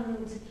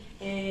can't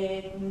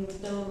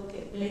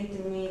play to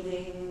me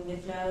the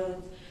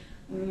flout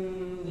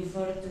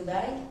before to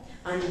die,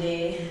 and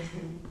the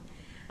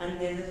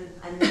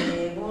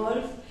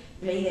wolf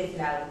play the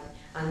flout,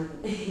 and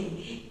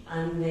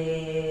the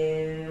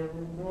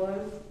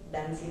wolf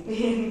dancing.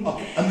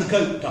 Okay, and the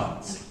goat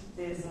dance.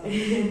 This.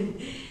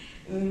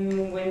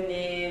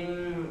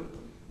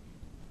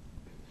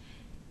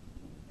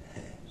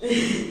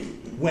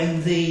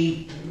 When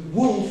the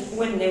wolf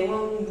When the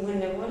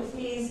wolf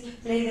is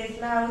play the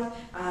flout,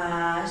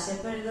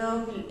 shepherd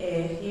dog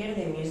hear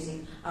the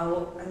music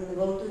and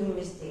go to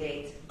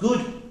investigate.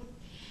 good.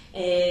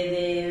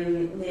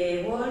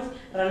 The wolf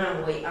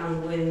ran away,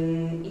 and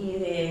when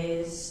it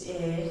is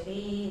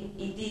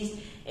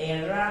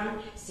run,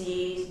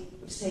 she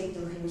say to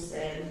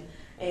himself,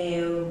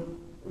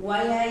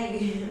 why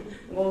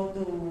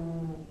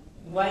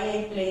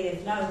I play the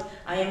flute?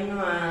 I am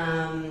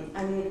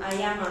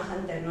a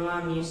hunter,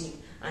 not a music.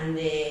 And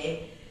the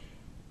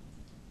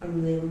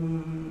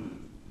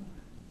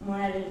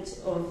moral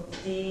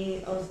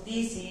of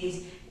this is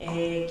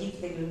keep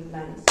the good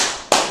plans.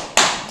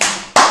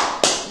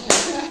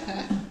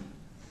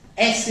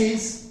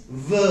 S's,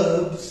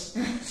 verbs,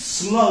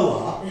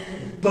 slower,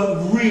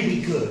 but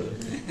really good.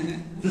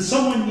 For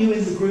someone new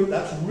in the group,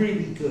 that's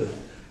really good.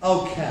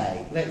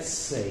 Okay, let's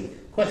see.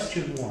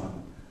 Question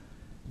 1.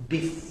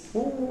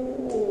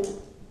 Before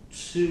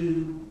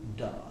to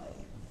die.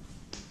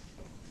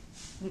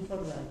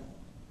 Before die.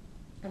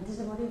 Antes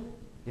de morir.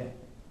 Yeah.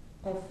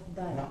 Of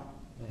die. No.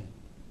 They-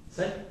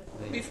 Say?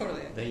 they- Before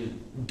that. They,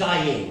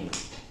 Dying.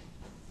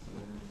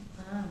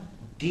 Ah,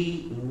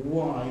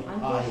 D-Y-I-N-g.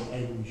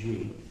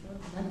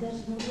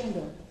 antes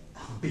muriendo.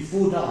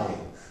 Before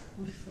dying.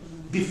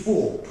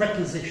 Before,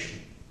 preposition.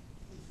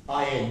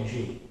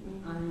 I-N-G.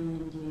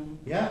 And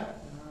Yeah?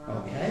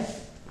 Okay.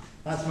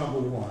 That's number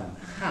 1.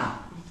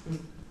 Ha.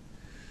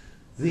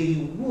 The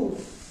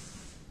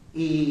wolf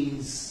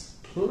is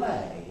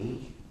play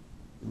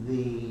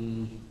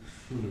the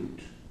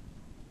flute.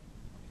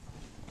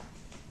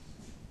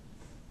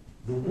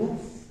 The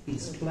wolf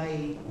is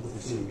play the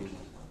flute.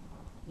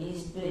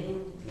 He's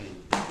playing.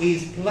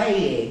 Is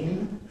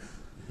playing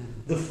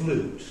the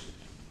flute.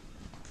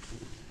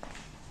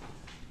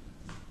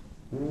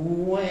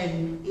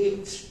 When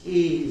it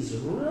is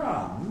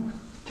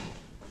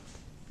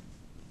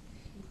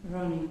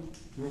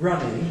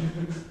running,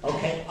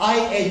 okay,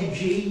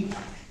 I-N-G,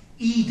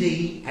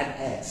 E-D and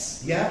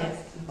S, yeah? Yes.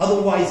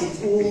 Otherwise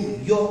it's all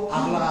yo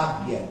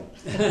habla bien,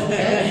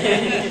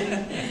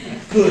 okay?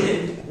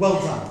 Good, well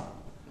done.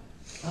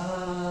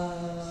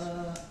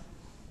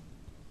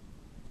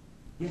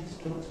 Yes,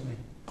 talk to me.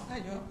 Ah,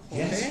 yo.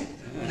 Yes. Joder.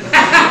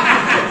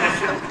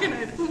 Que no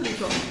hay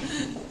público.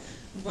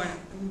 Bueno,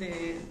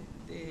 the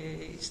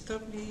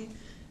story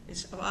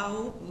is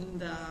about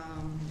the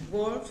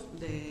wolf,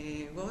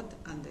 the goat,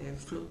 and the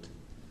flute.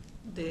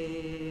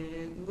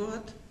 The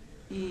goat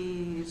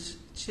is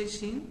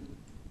chasing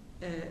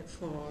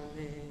for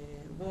the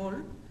ball,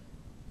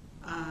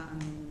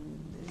 and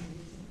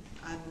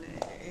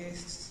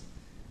is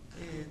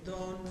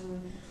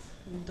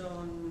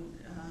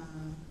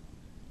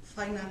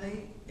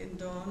finally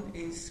Don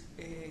is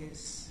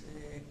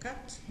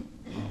cut.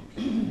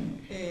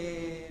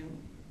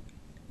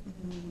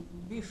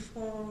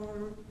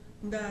 Before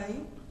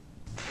dying,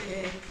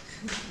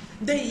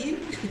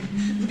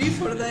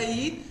 before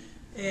dying,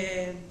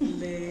 the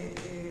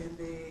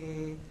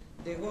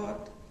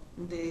god,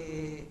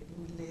 the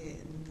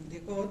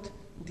god,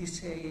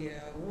 this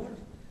word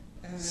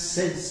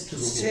Says to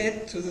the wolf.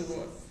 said to the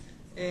wolf,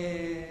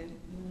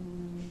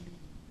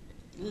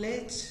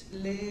 let's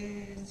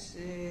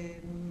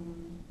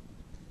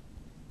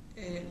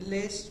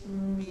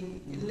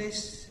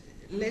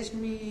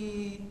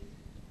me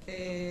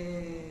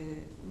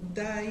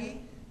die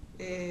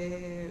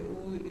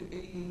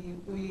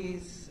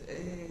with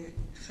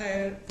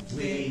her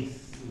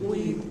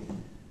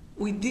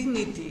with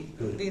dignity.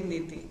 Good.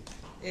 Dignity.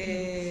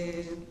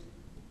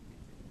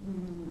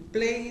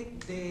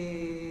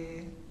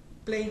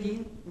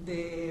 Playing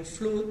the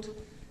flute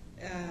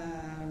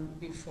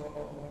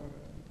before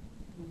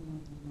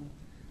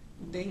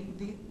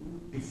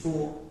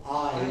Before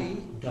I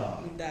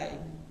die.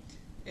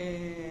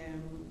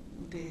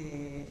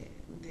 The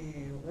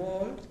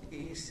world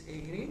is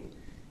agree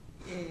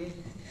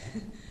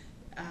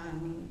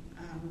and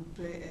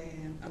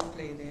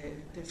play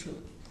the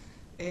flute.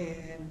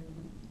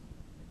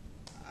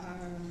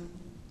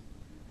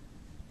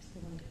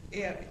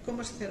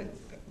 ¿Cómo se acerca?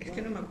 Es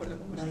que no me acuerdo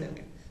cómo se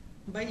acerca.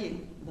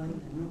 Valle.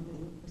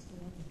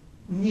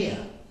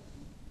 Near.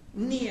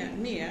 Near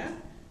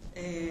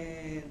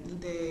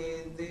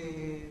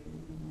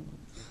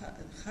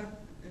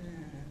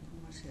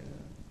 ¿cómo se llama?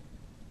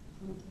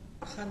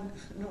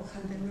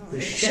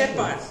 The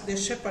The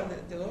shepherd,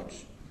 the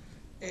dogs,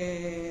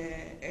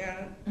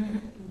 are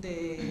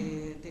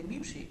the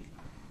music.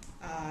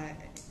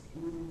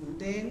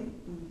 Then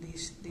they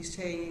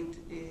said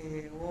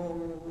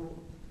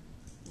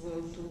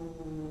go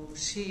to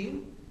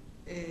see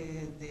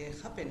the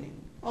happening.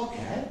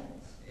 Okay.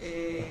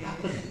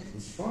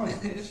 It's fine.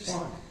 It's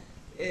fine.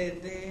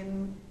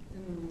 Then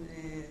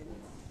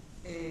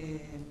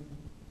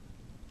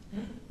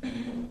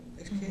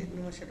es que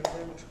no me sé los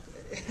dedos.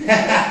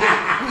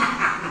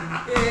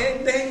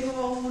 Then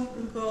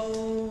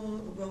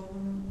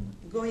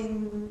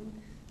going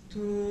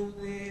to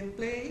the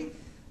play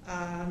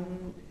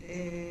and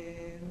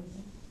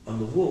And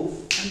the wolf.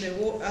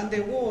 and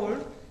the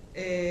world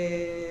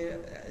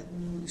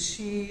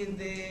see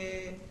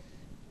the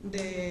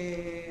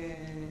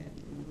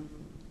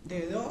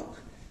dog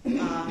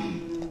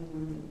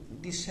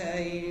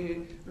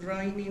decide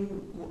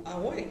running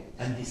away.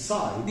 And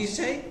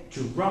decide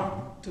to run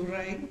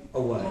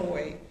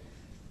away.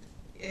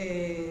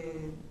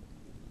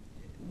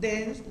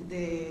 Then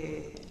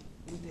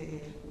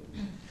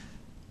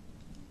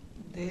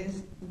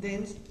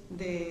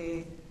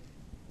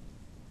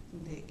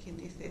 ¿quién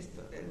dice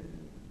esto?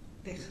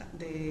 The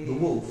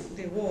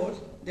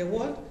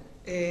wolf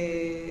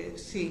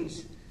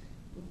sings.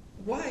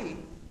 Why?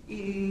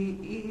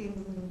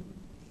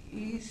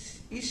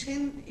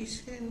 Isn't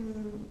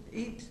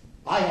it?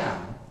 I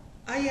am.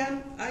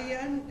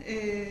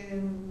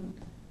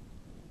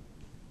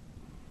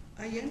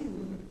 I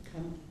am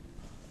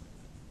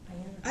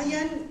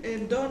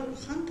don't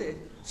hunter.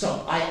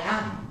 So I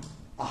am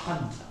a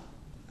hunter.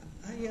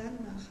 I am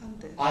a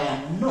hunter. I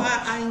am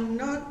not. I'm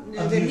not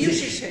a the musician.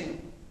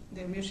 musician.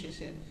 The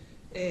musician.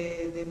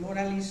 The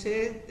moral is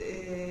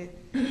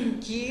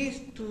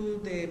keys to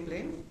the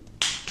plane.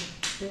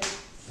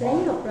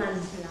 Plane o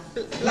plan?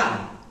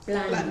 Plan.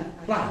 Plan.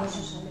 Plan.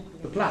 Eso sale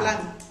The plan. plan.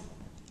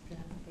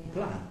 Plan.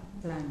 Plan.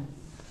 Plan.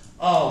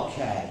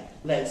 Okay,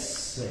 let's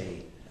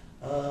see.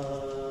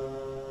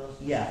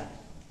 Yeah.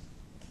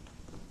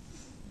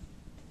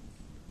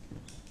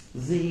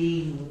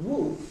 The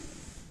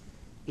wolf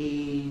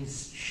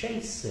is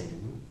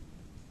chasing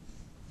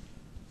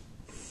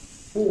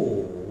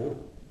for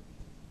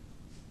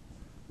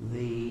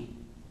the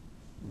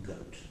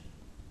goat.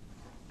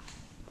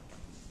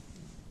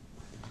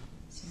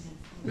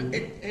 No,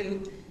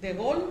 the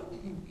goal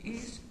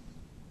is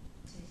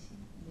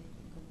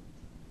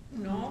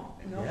no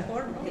Yeah.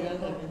 for no. Era al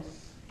revés.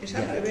 Es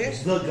al Yeah,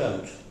 revés. the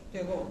goat.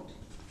 The goat.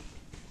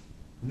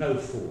 No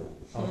for.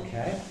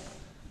 Okay.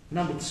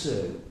 Number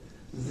 2.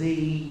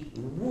 The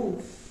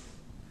wolf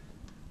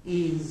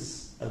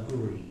is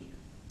agree.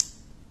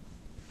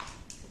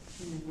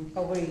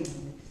 Agree.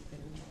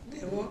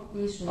 The goat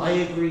Is I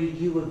agree,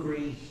 you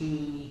agree,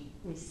 he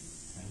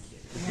is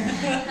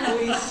who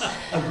is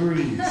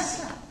agrees.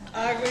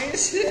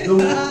 agrees. The-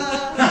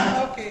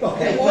 Okay.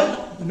 Okay, The goat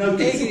but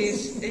notice.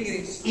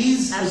 agrees.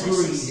 Is As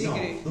agrees, is no.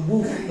 agree. The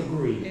wolf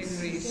agrees.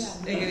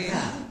 Agrees.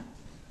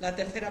 La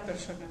tercera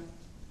persona.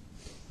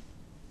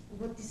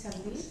 What is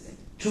agree?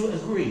 To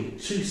agree,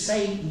 to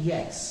say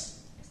yes.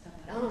 Está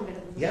parado, en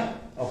verdad. Yeah,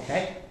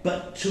 okay.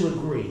 But to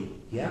agree,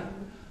 yeah.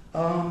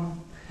 Huh.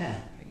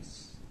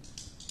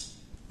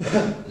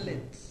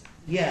 Let's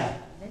Yeah.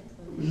 let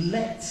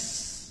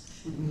Let's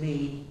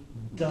me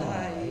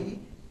die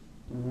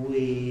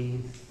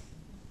with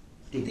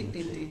dignity.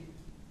 dignity.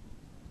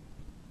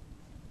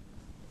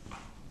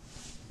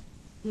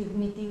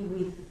 dignity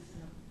with.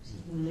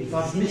 If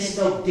I've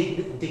misspelled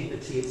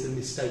dignity, it's a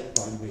mistake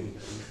by me.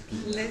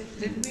 Let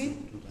me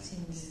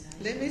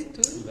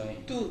die.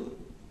 to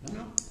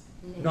no.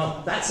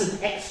 No, that's an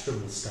extra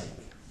mistake.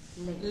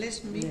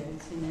 Let's me.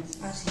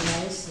 Ah, sí,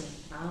 la S.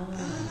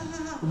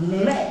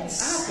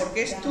 Let's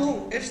Porque es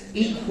tú, es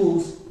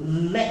equals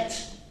let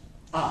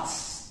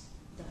us.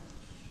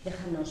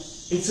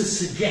 Déjanos. It's a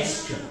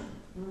suggestion.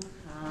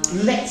 Ah,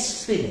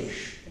 Let's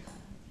finish.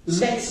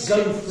 Let's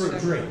go for a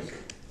drink.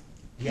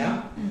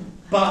 Yeah?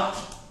 But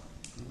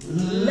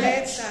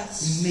let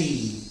us.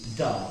 me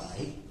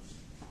die.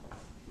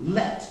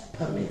 Let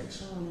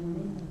permit.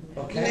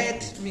 Okay?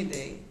 let me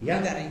die.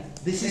 Yeah? Die.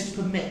 This is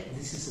permit.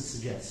 This is a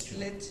suggestion.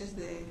 Let's is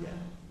the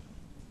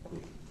Yeah.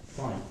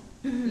 Fine.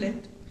 let.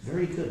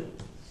 Very good.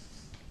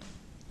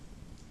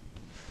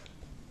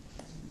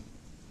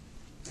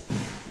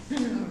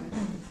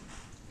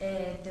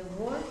 The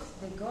wolf,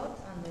 the goat,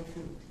 and the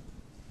fruit.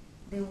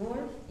 The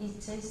wolf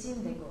is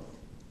chasing the goat.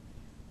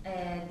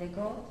 The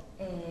goat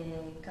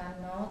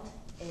cannot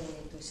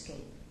to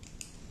escape.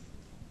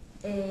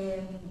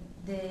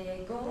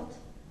 The goat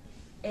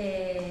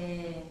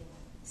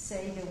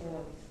say the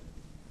wolf,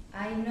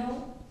 I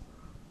know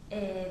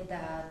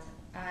that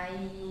I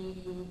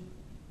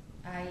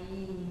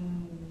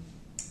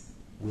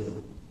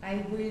Will.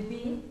 will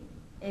be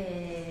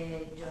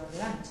your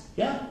lunch.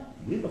 Yeah?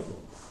 Beautiful.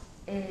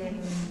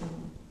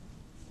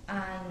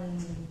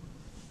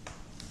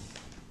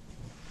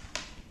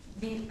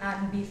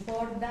 And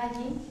before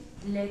dying,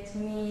 let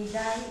me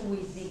die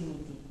with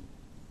dignity.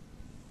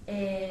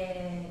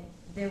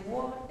 The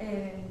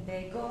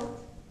goat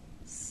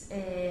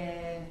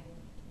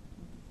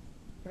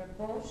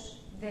propose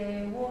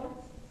the wolf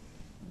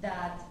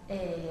that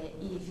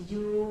if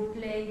you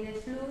play the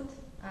flute,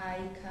 I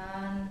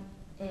can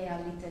a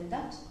little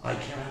dance. I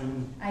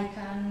can I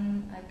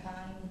can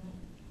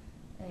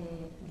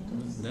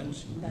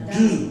Dancing.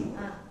 do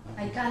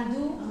I can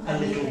do a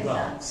little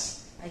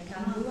dance. I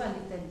can do a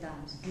little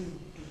dance.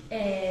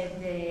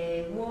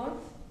 The wolf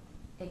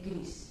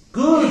agrees.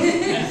 Good.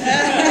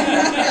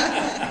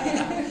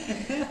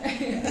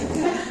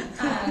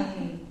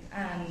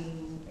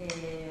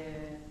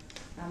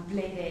 And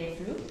play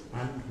the flute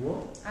And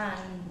what?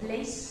 and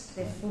plays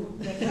the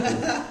flute.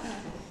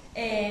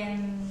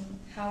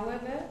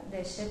 However,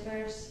 the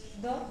shepherd's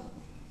dog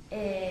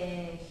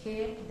hears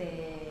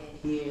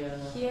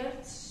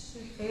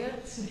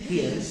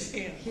Here's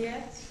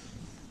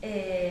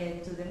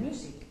to the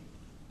music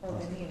or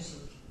the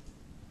music.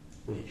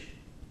 which?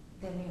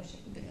 The music.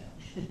 Yeah.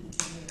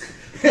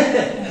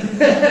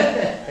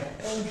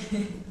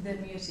 The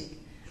music.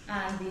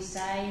 And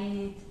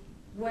decide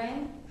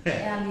when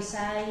and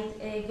Decides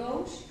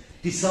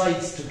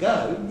to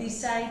go.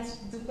 decides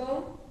to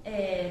go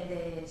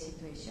the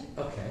situation.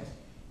 Okay.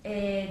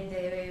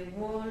 The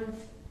wolf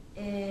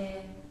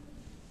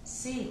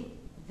see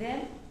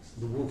them,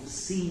 The wolf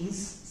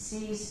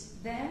sees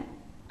them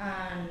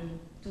and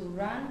to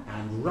run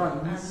and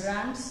runs. and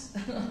runs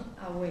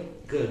away.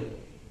 Good.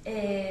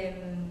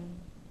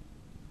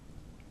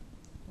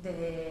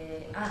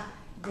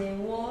 The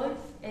wolf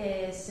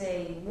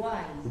say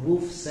why. The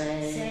wolf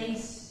said.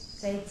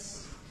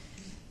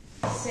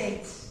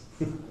 Says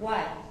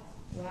why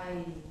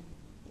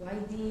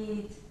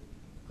did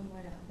 ¿cómo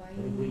era? Why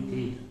We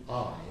did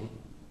I.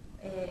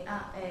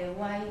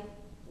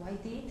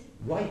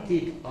 Why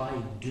did I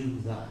do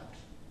that?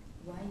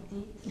 Why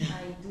did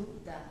I do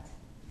that?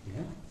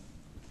 Yeah.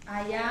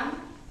 I am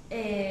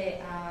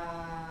a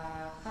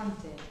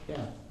hunter.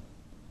 Yeah.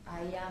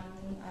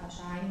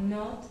 I'm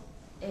not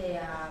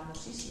a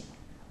musician.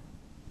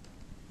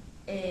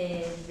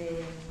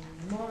 The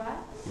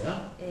moral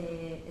Yeah.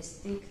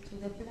 stick to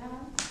the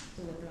plan.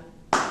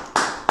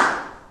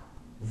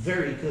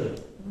 Very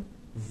good.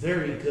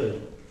 Very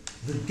good.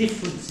 The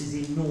difference is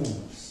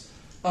enormous.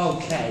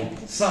 Okay,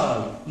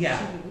 so, yeah.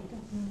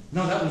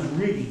 No, that was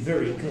really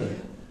very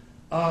good.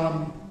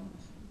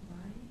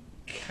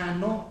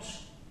 Cannot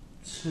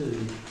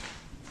to.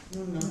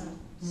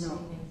 No.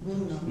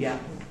 Yeah.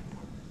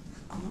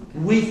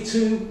 With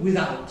to,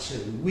 without to.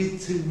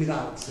 With to,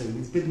 without to.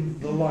 It's been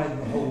the line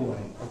the whole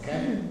way,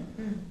 okay?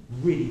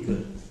 Really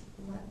good.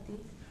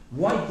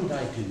 Why did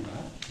I do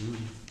that?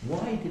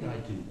 Why did I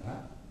do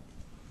that?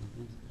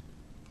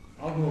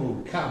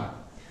 Oh, come.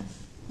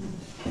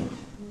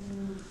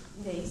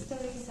 The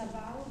story is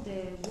about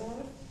the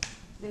wolf,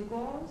 the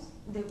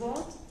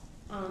goat,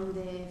 and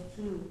the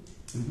flute.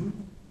 Mm-hmm.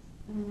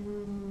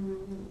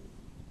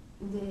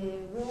 The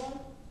wolf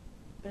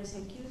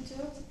persecutes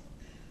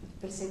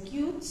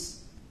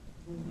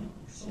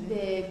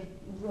the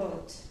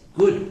goat.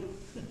 Good.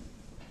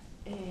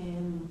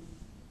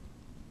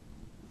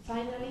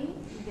 Finally,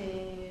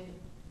 the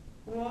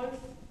wolf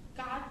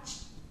catch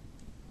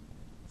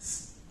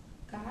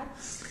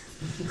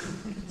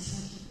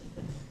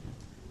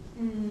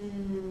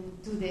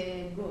to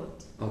the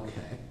goat.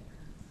 Okay.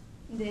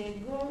 The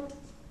goat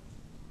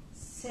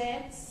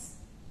says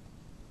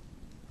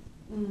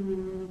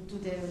to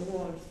the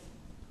wolf,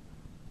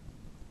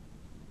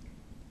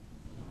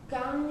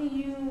 "Can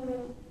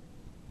you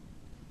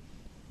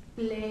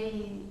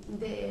play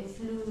the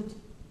flute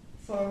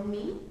for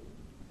me?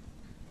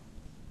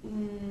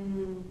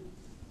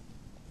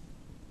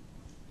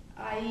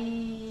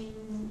 I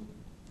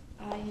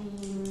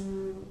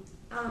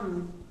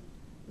am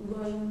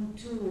going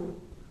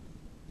to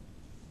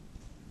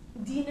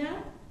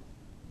dinner.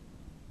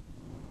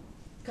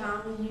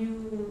 Can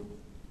you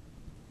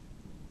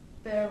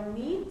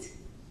permit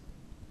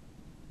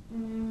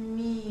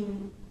me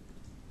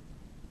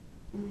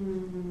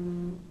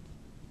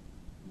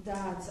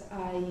that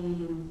I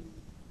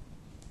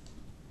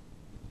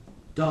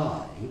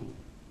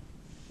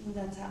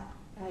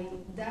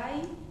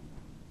die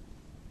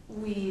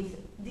with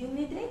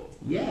dignity?"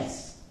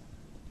 Yes.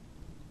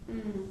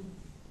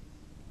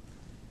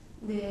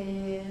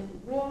 The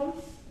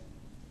wolf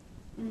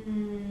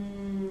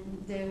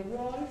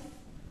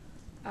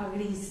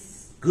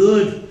agrees.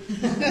 Good.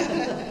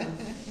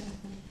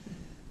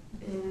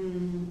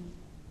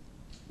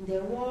 The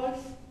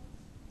wolf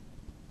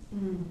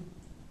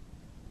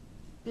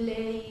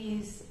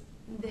plays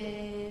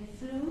the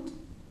flute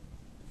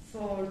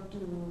for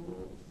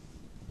two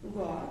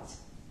goats.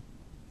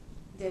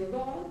 The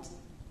goat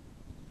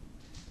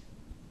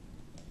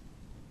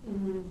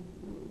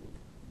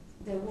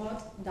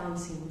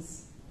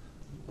dances.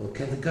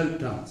 Okay, the goat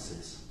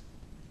dances.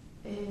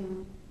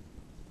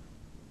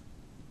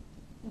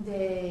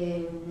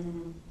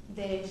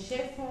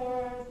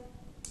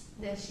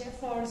 The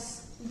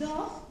shepherd's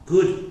dog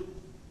Good.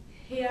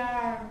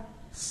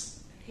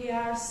 hears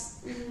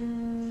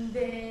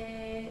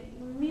the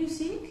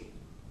music,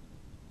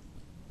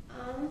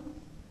 and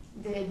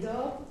the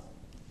dog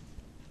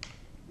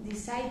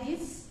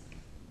decides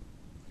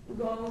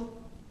go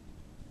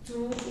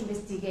to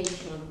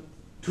investigation.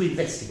 To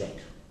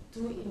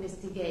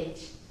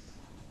investigate.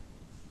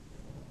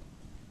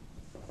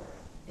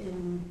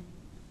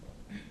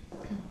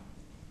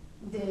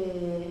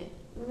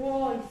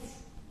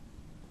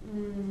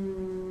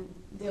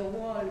 The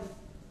wolf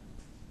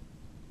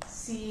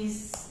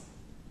sees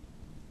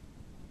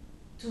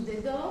to the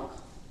dog,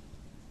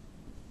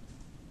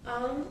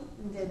 and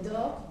the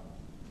dog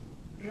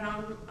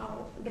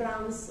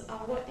runs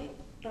away.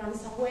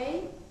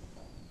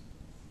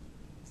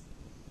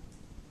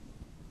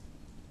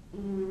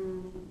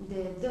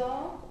 The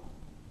dog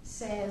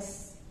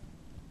says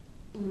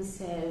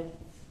himself,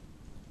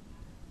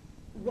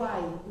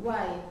 why?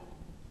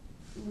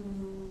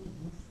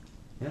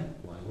 Yeah,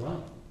 why?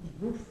 No,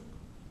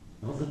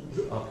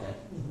 okay.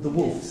 The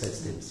wolf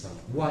says to himself,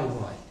 why?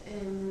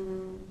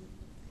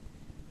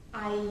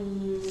 I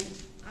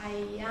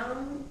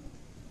am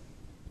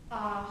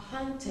a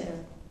hunter.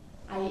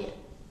 I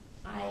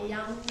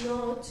am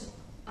not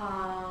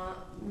a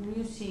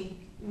musician.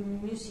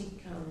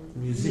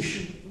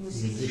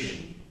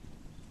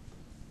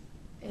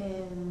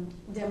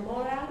 The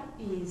moral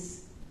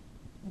is,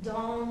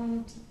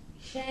 don't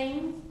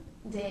shame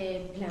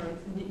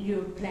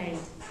your plant.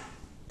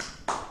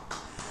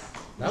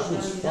 That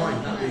was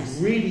fine. That was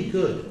really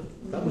good.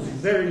 That was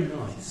very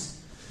nice.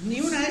 Ni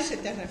una vez se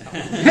te ha rajado.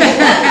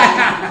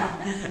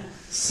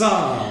 So,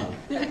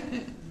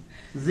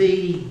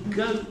 The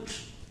goat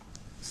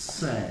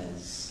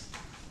says,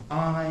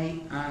 I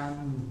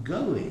am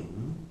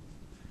going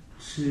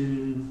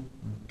to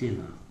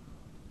dinner.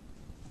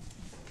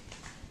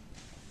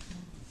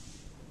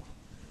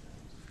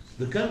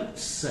 The goat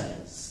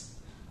says,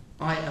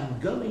 I am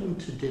going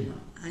to dinner.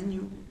 And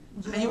you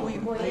Yo will.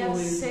 voy I a will.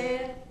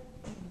 hacer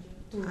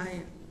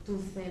I-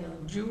 tu cena.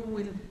 You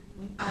will.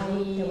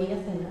 Te voy a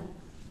cenar.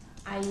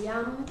 I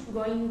am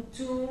going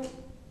to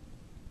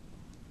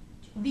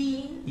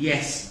be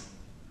Yes.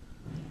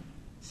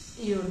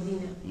 your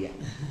dinner. Yeah.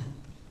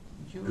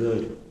 You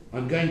Good.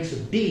 I'm going to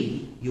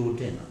be your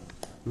dinner.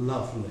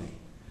 Lovely.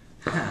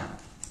 Ha.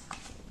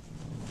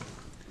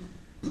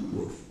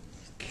 Wolf.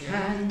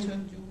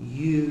 Can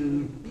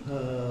you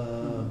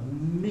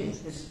permit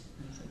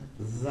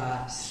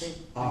that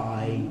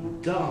I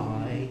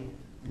die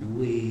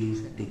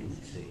with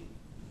dignity?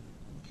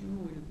 You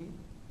will be.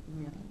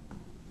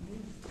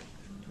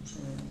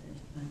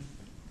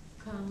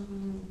 Can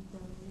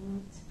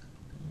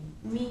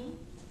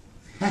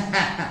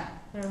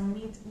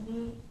permit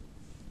me,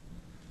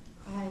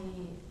 I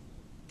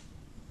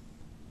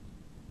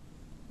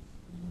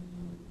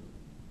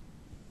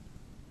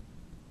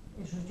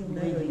Eso yo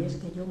muero, y es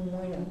que yo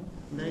muero.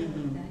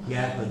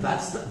 Yeah, but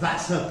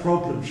that's her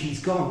problem.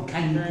 She's gone.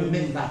 Can you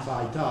permit that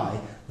I die?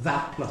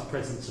 That plus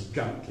present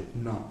subjunctive.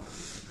 No.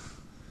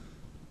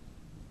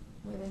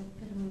 puedes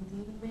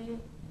permitirme.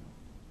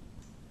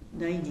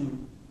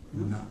 Dying.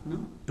 No.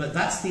 No? But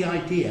that's the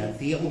idea,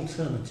 the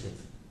alternative.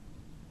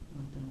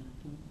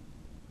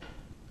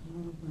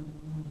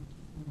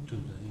 To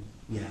die.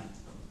 Yeah.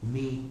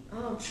 Me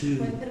Ah, to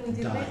puedes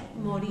permitirme die.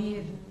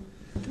 morir.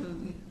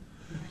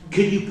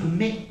 Can you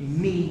permit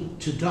me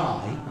to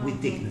die with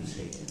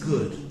dignity?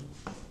 Good.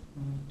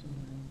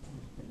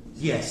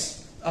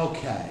 Yes.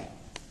 Okay.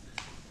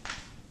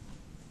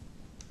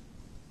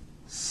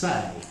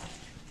 Say,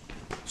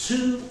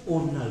 to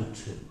or no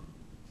to?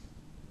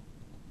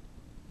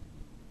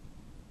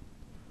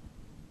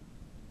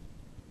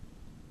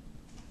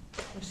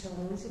 Pues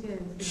según se quede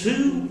en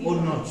To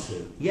or not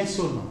to? Yes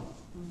or no?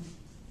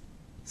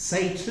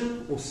 Say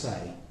to or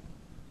say?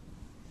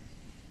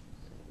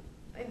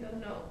 I don't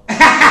know.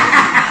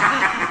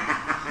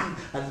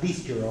 At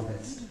least you're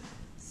honest.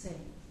 Say.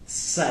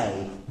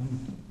 Say.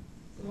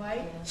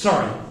 Why?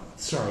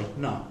 Sorry,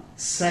 no.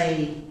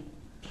 Say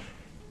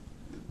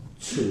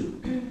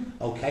to.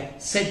 Okay?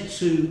 Said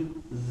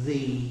to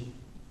the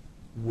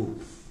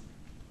wolf.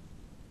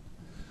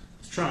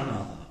 Let's try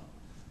another.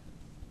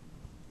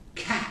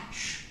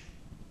 Catch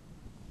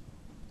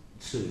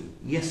to.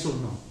 Yes or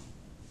no?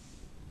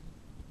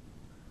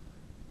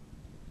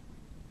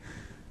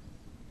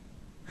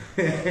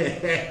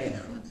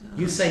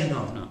 You say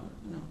no. No.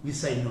 You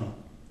say no.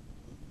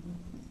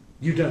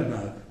 You don't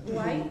know.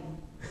 Why?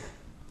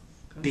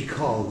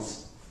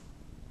 Because.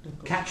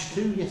 Catch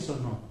to, yes or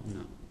no?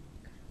 No.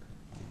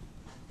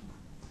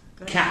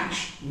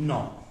 Catch,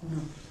 no.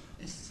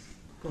 Es-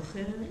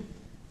 Coger.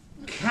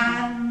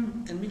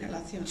 Can Termina la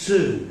acción.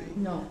 to,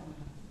 No.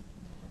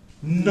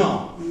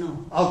 no.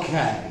 No.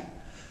 Okay.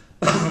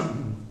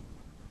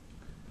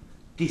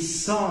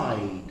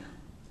 Decide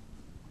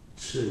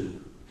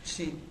to.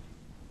 Sí.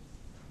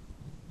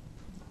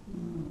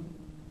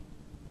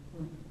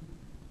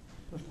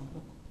 Pues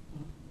tampoco.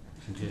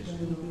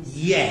 Yes.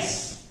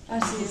 Yes.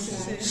 Así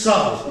es.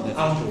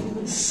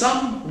 So,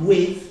 some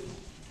with,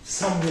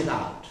 some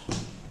without.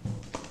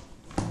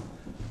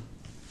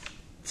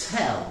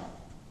 Tell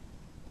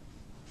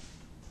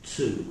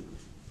to.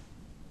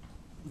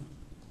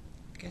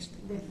 Que es-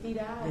 Decir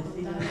A,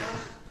 Decir contar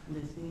A.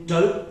 Decir.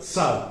 Don't.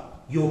 So,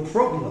 your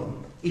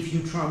problem, if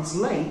you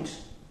translate,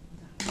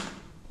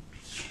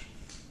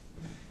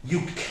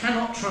 you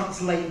cannot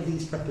translate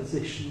these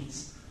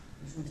prepositions.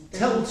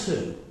 Tell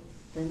to.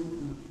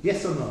 Ten,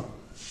 Yes or no?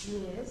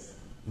 Yes.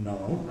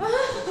 No.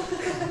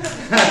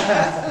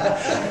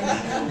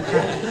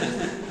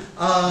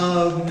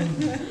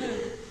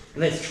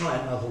 Let's try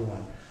another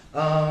one.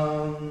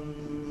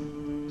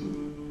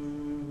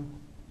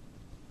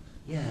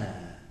 Yeah.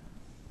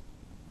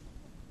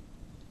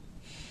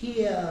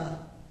 Here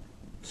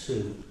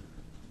to.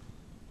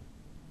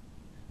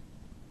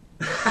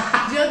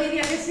 Yo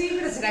diría que sí,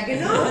 pero ¿será que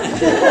no?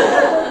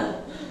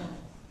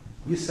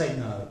 You say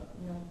no.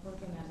 No,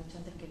 porque me has dicho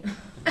antes que no.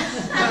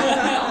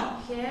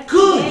 Here,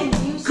 Good.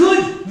 then you say-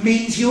 Good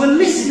means you are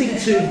listening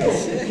to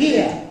me.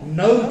 Here,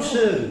 no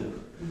to.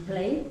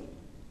 Play?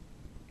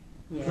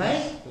 Yes.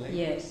 Play?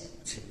 Yes.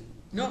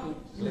 No.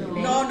 No.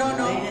 No, no,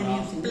 Play the no.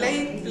 music.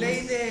 Play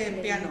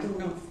the piano.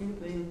 No.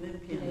 Play the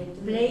piano.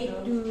 Play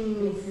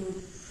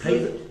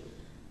to...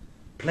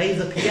 Play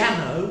the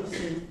piano.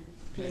 Sí.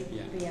 Play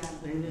piano.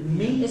 Play the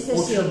Me It's or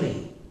to session. me?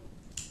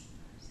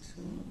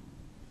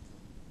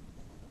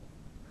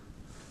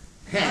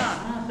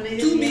 Ah, play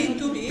the To piano. me,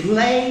 to me.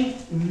 Play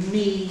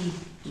me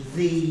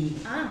the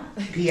Ah,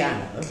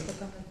 piano,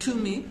 To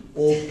me.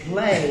 or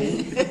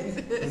play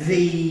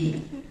the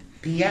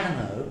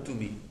piano To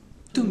me.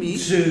 To me.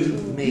 to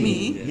me.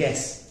 Me.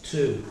 Yes,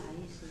 to.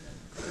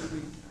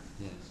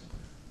 Yes.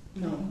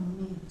 No.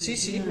 Sí,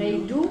 sí. Play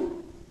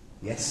do?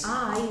 Yes.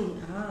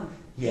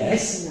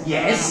 Yes.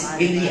 Yes.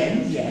 Vale, In the vale.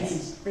 end,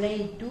 yes.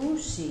 Play do,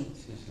 sí.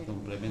 Sí, sí,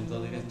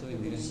 complemento directo e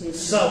indirecto. Sí.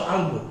 So,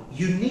 Alma,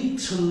 you need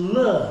to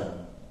learn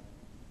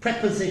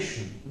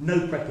preposition,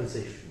 no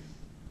preposition.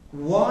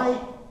 Why?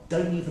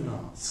 Don't even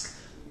ask.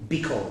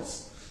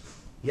 Because.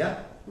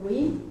 Yeah?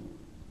 Win.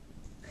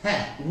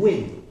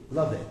 Win.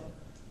 Love it.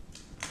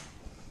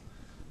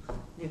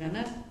 De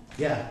ganar.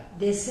 Yeah.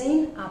 The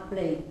same a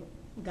play.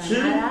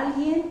 Ganar a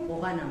alguien o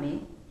gáname.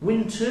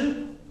 Win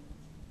too?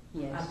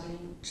 Yes.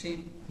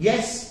 Sí.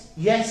 Yes,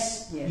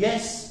 yes, Yes.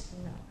 yes.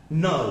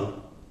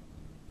 No.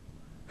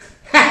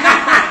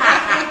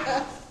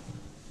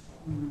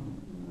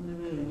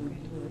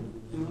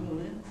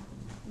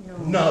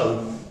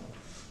 No.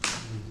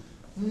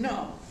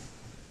 No.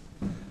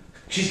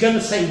 She's going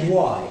to say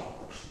why.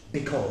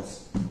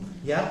 Because.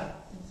 Yeah?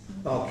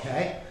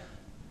 Okay.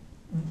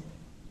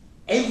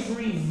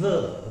 Every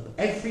verb,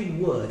 every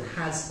word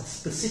has a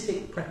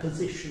specific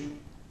preposition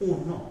or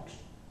not.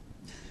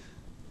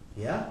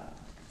 Yeah?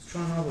 Let's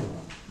try another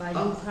one. But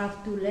you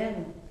have to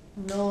learn.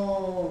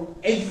 No.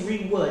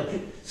 Every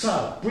word.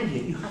 So,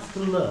 brilliant, you have to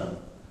learn.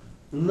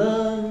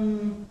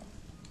 Learn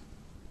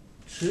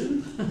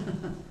to?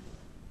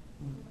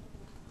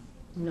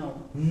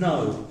 No.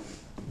 No.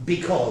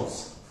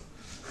 Because.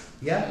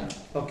 Yeah?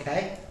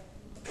 Okay.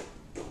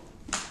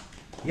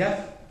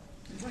 Yeah?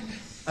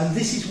 And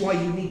this is why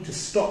you need to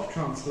stop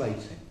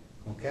translating.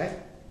 Okay?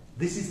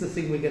 This is the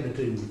thing we're going to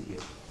do with you.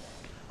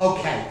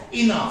 Okay,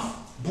 enough.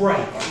 Break.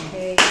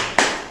 Okay.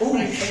 Oh,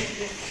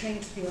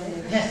 Thank you.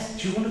 yes.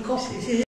 Do you want a coffee?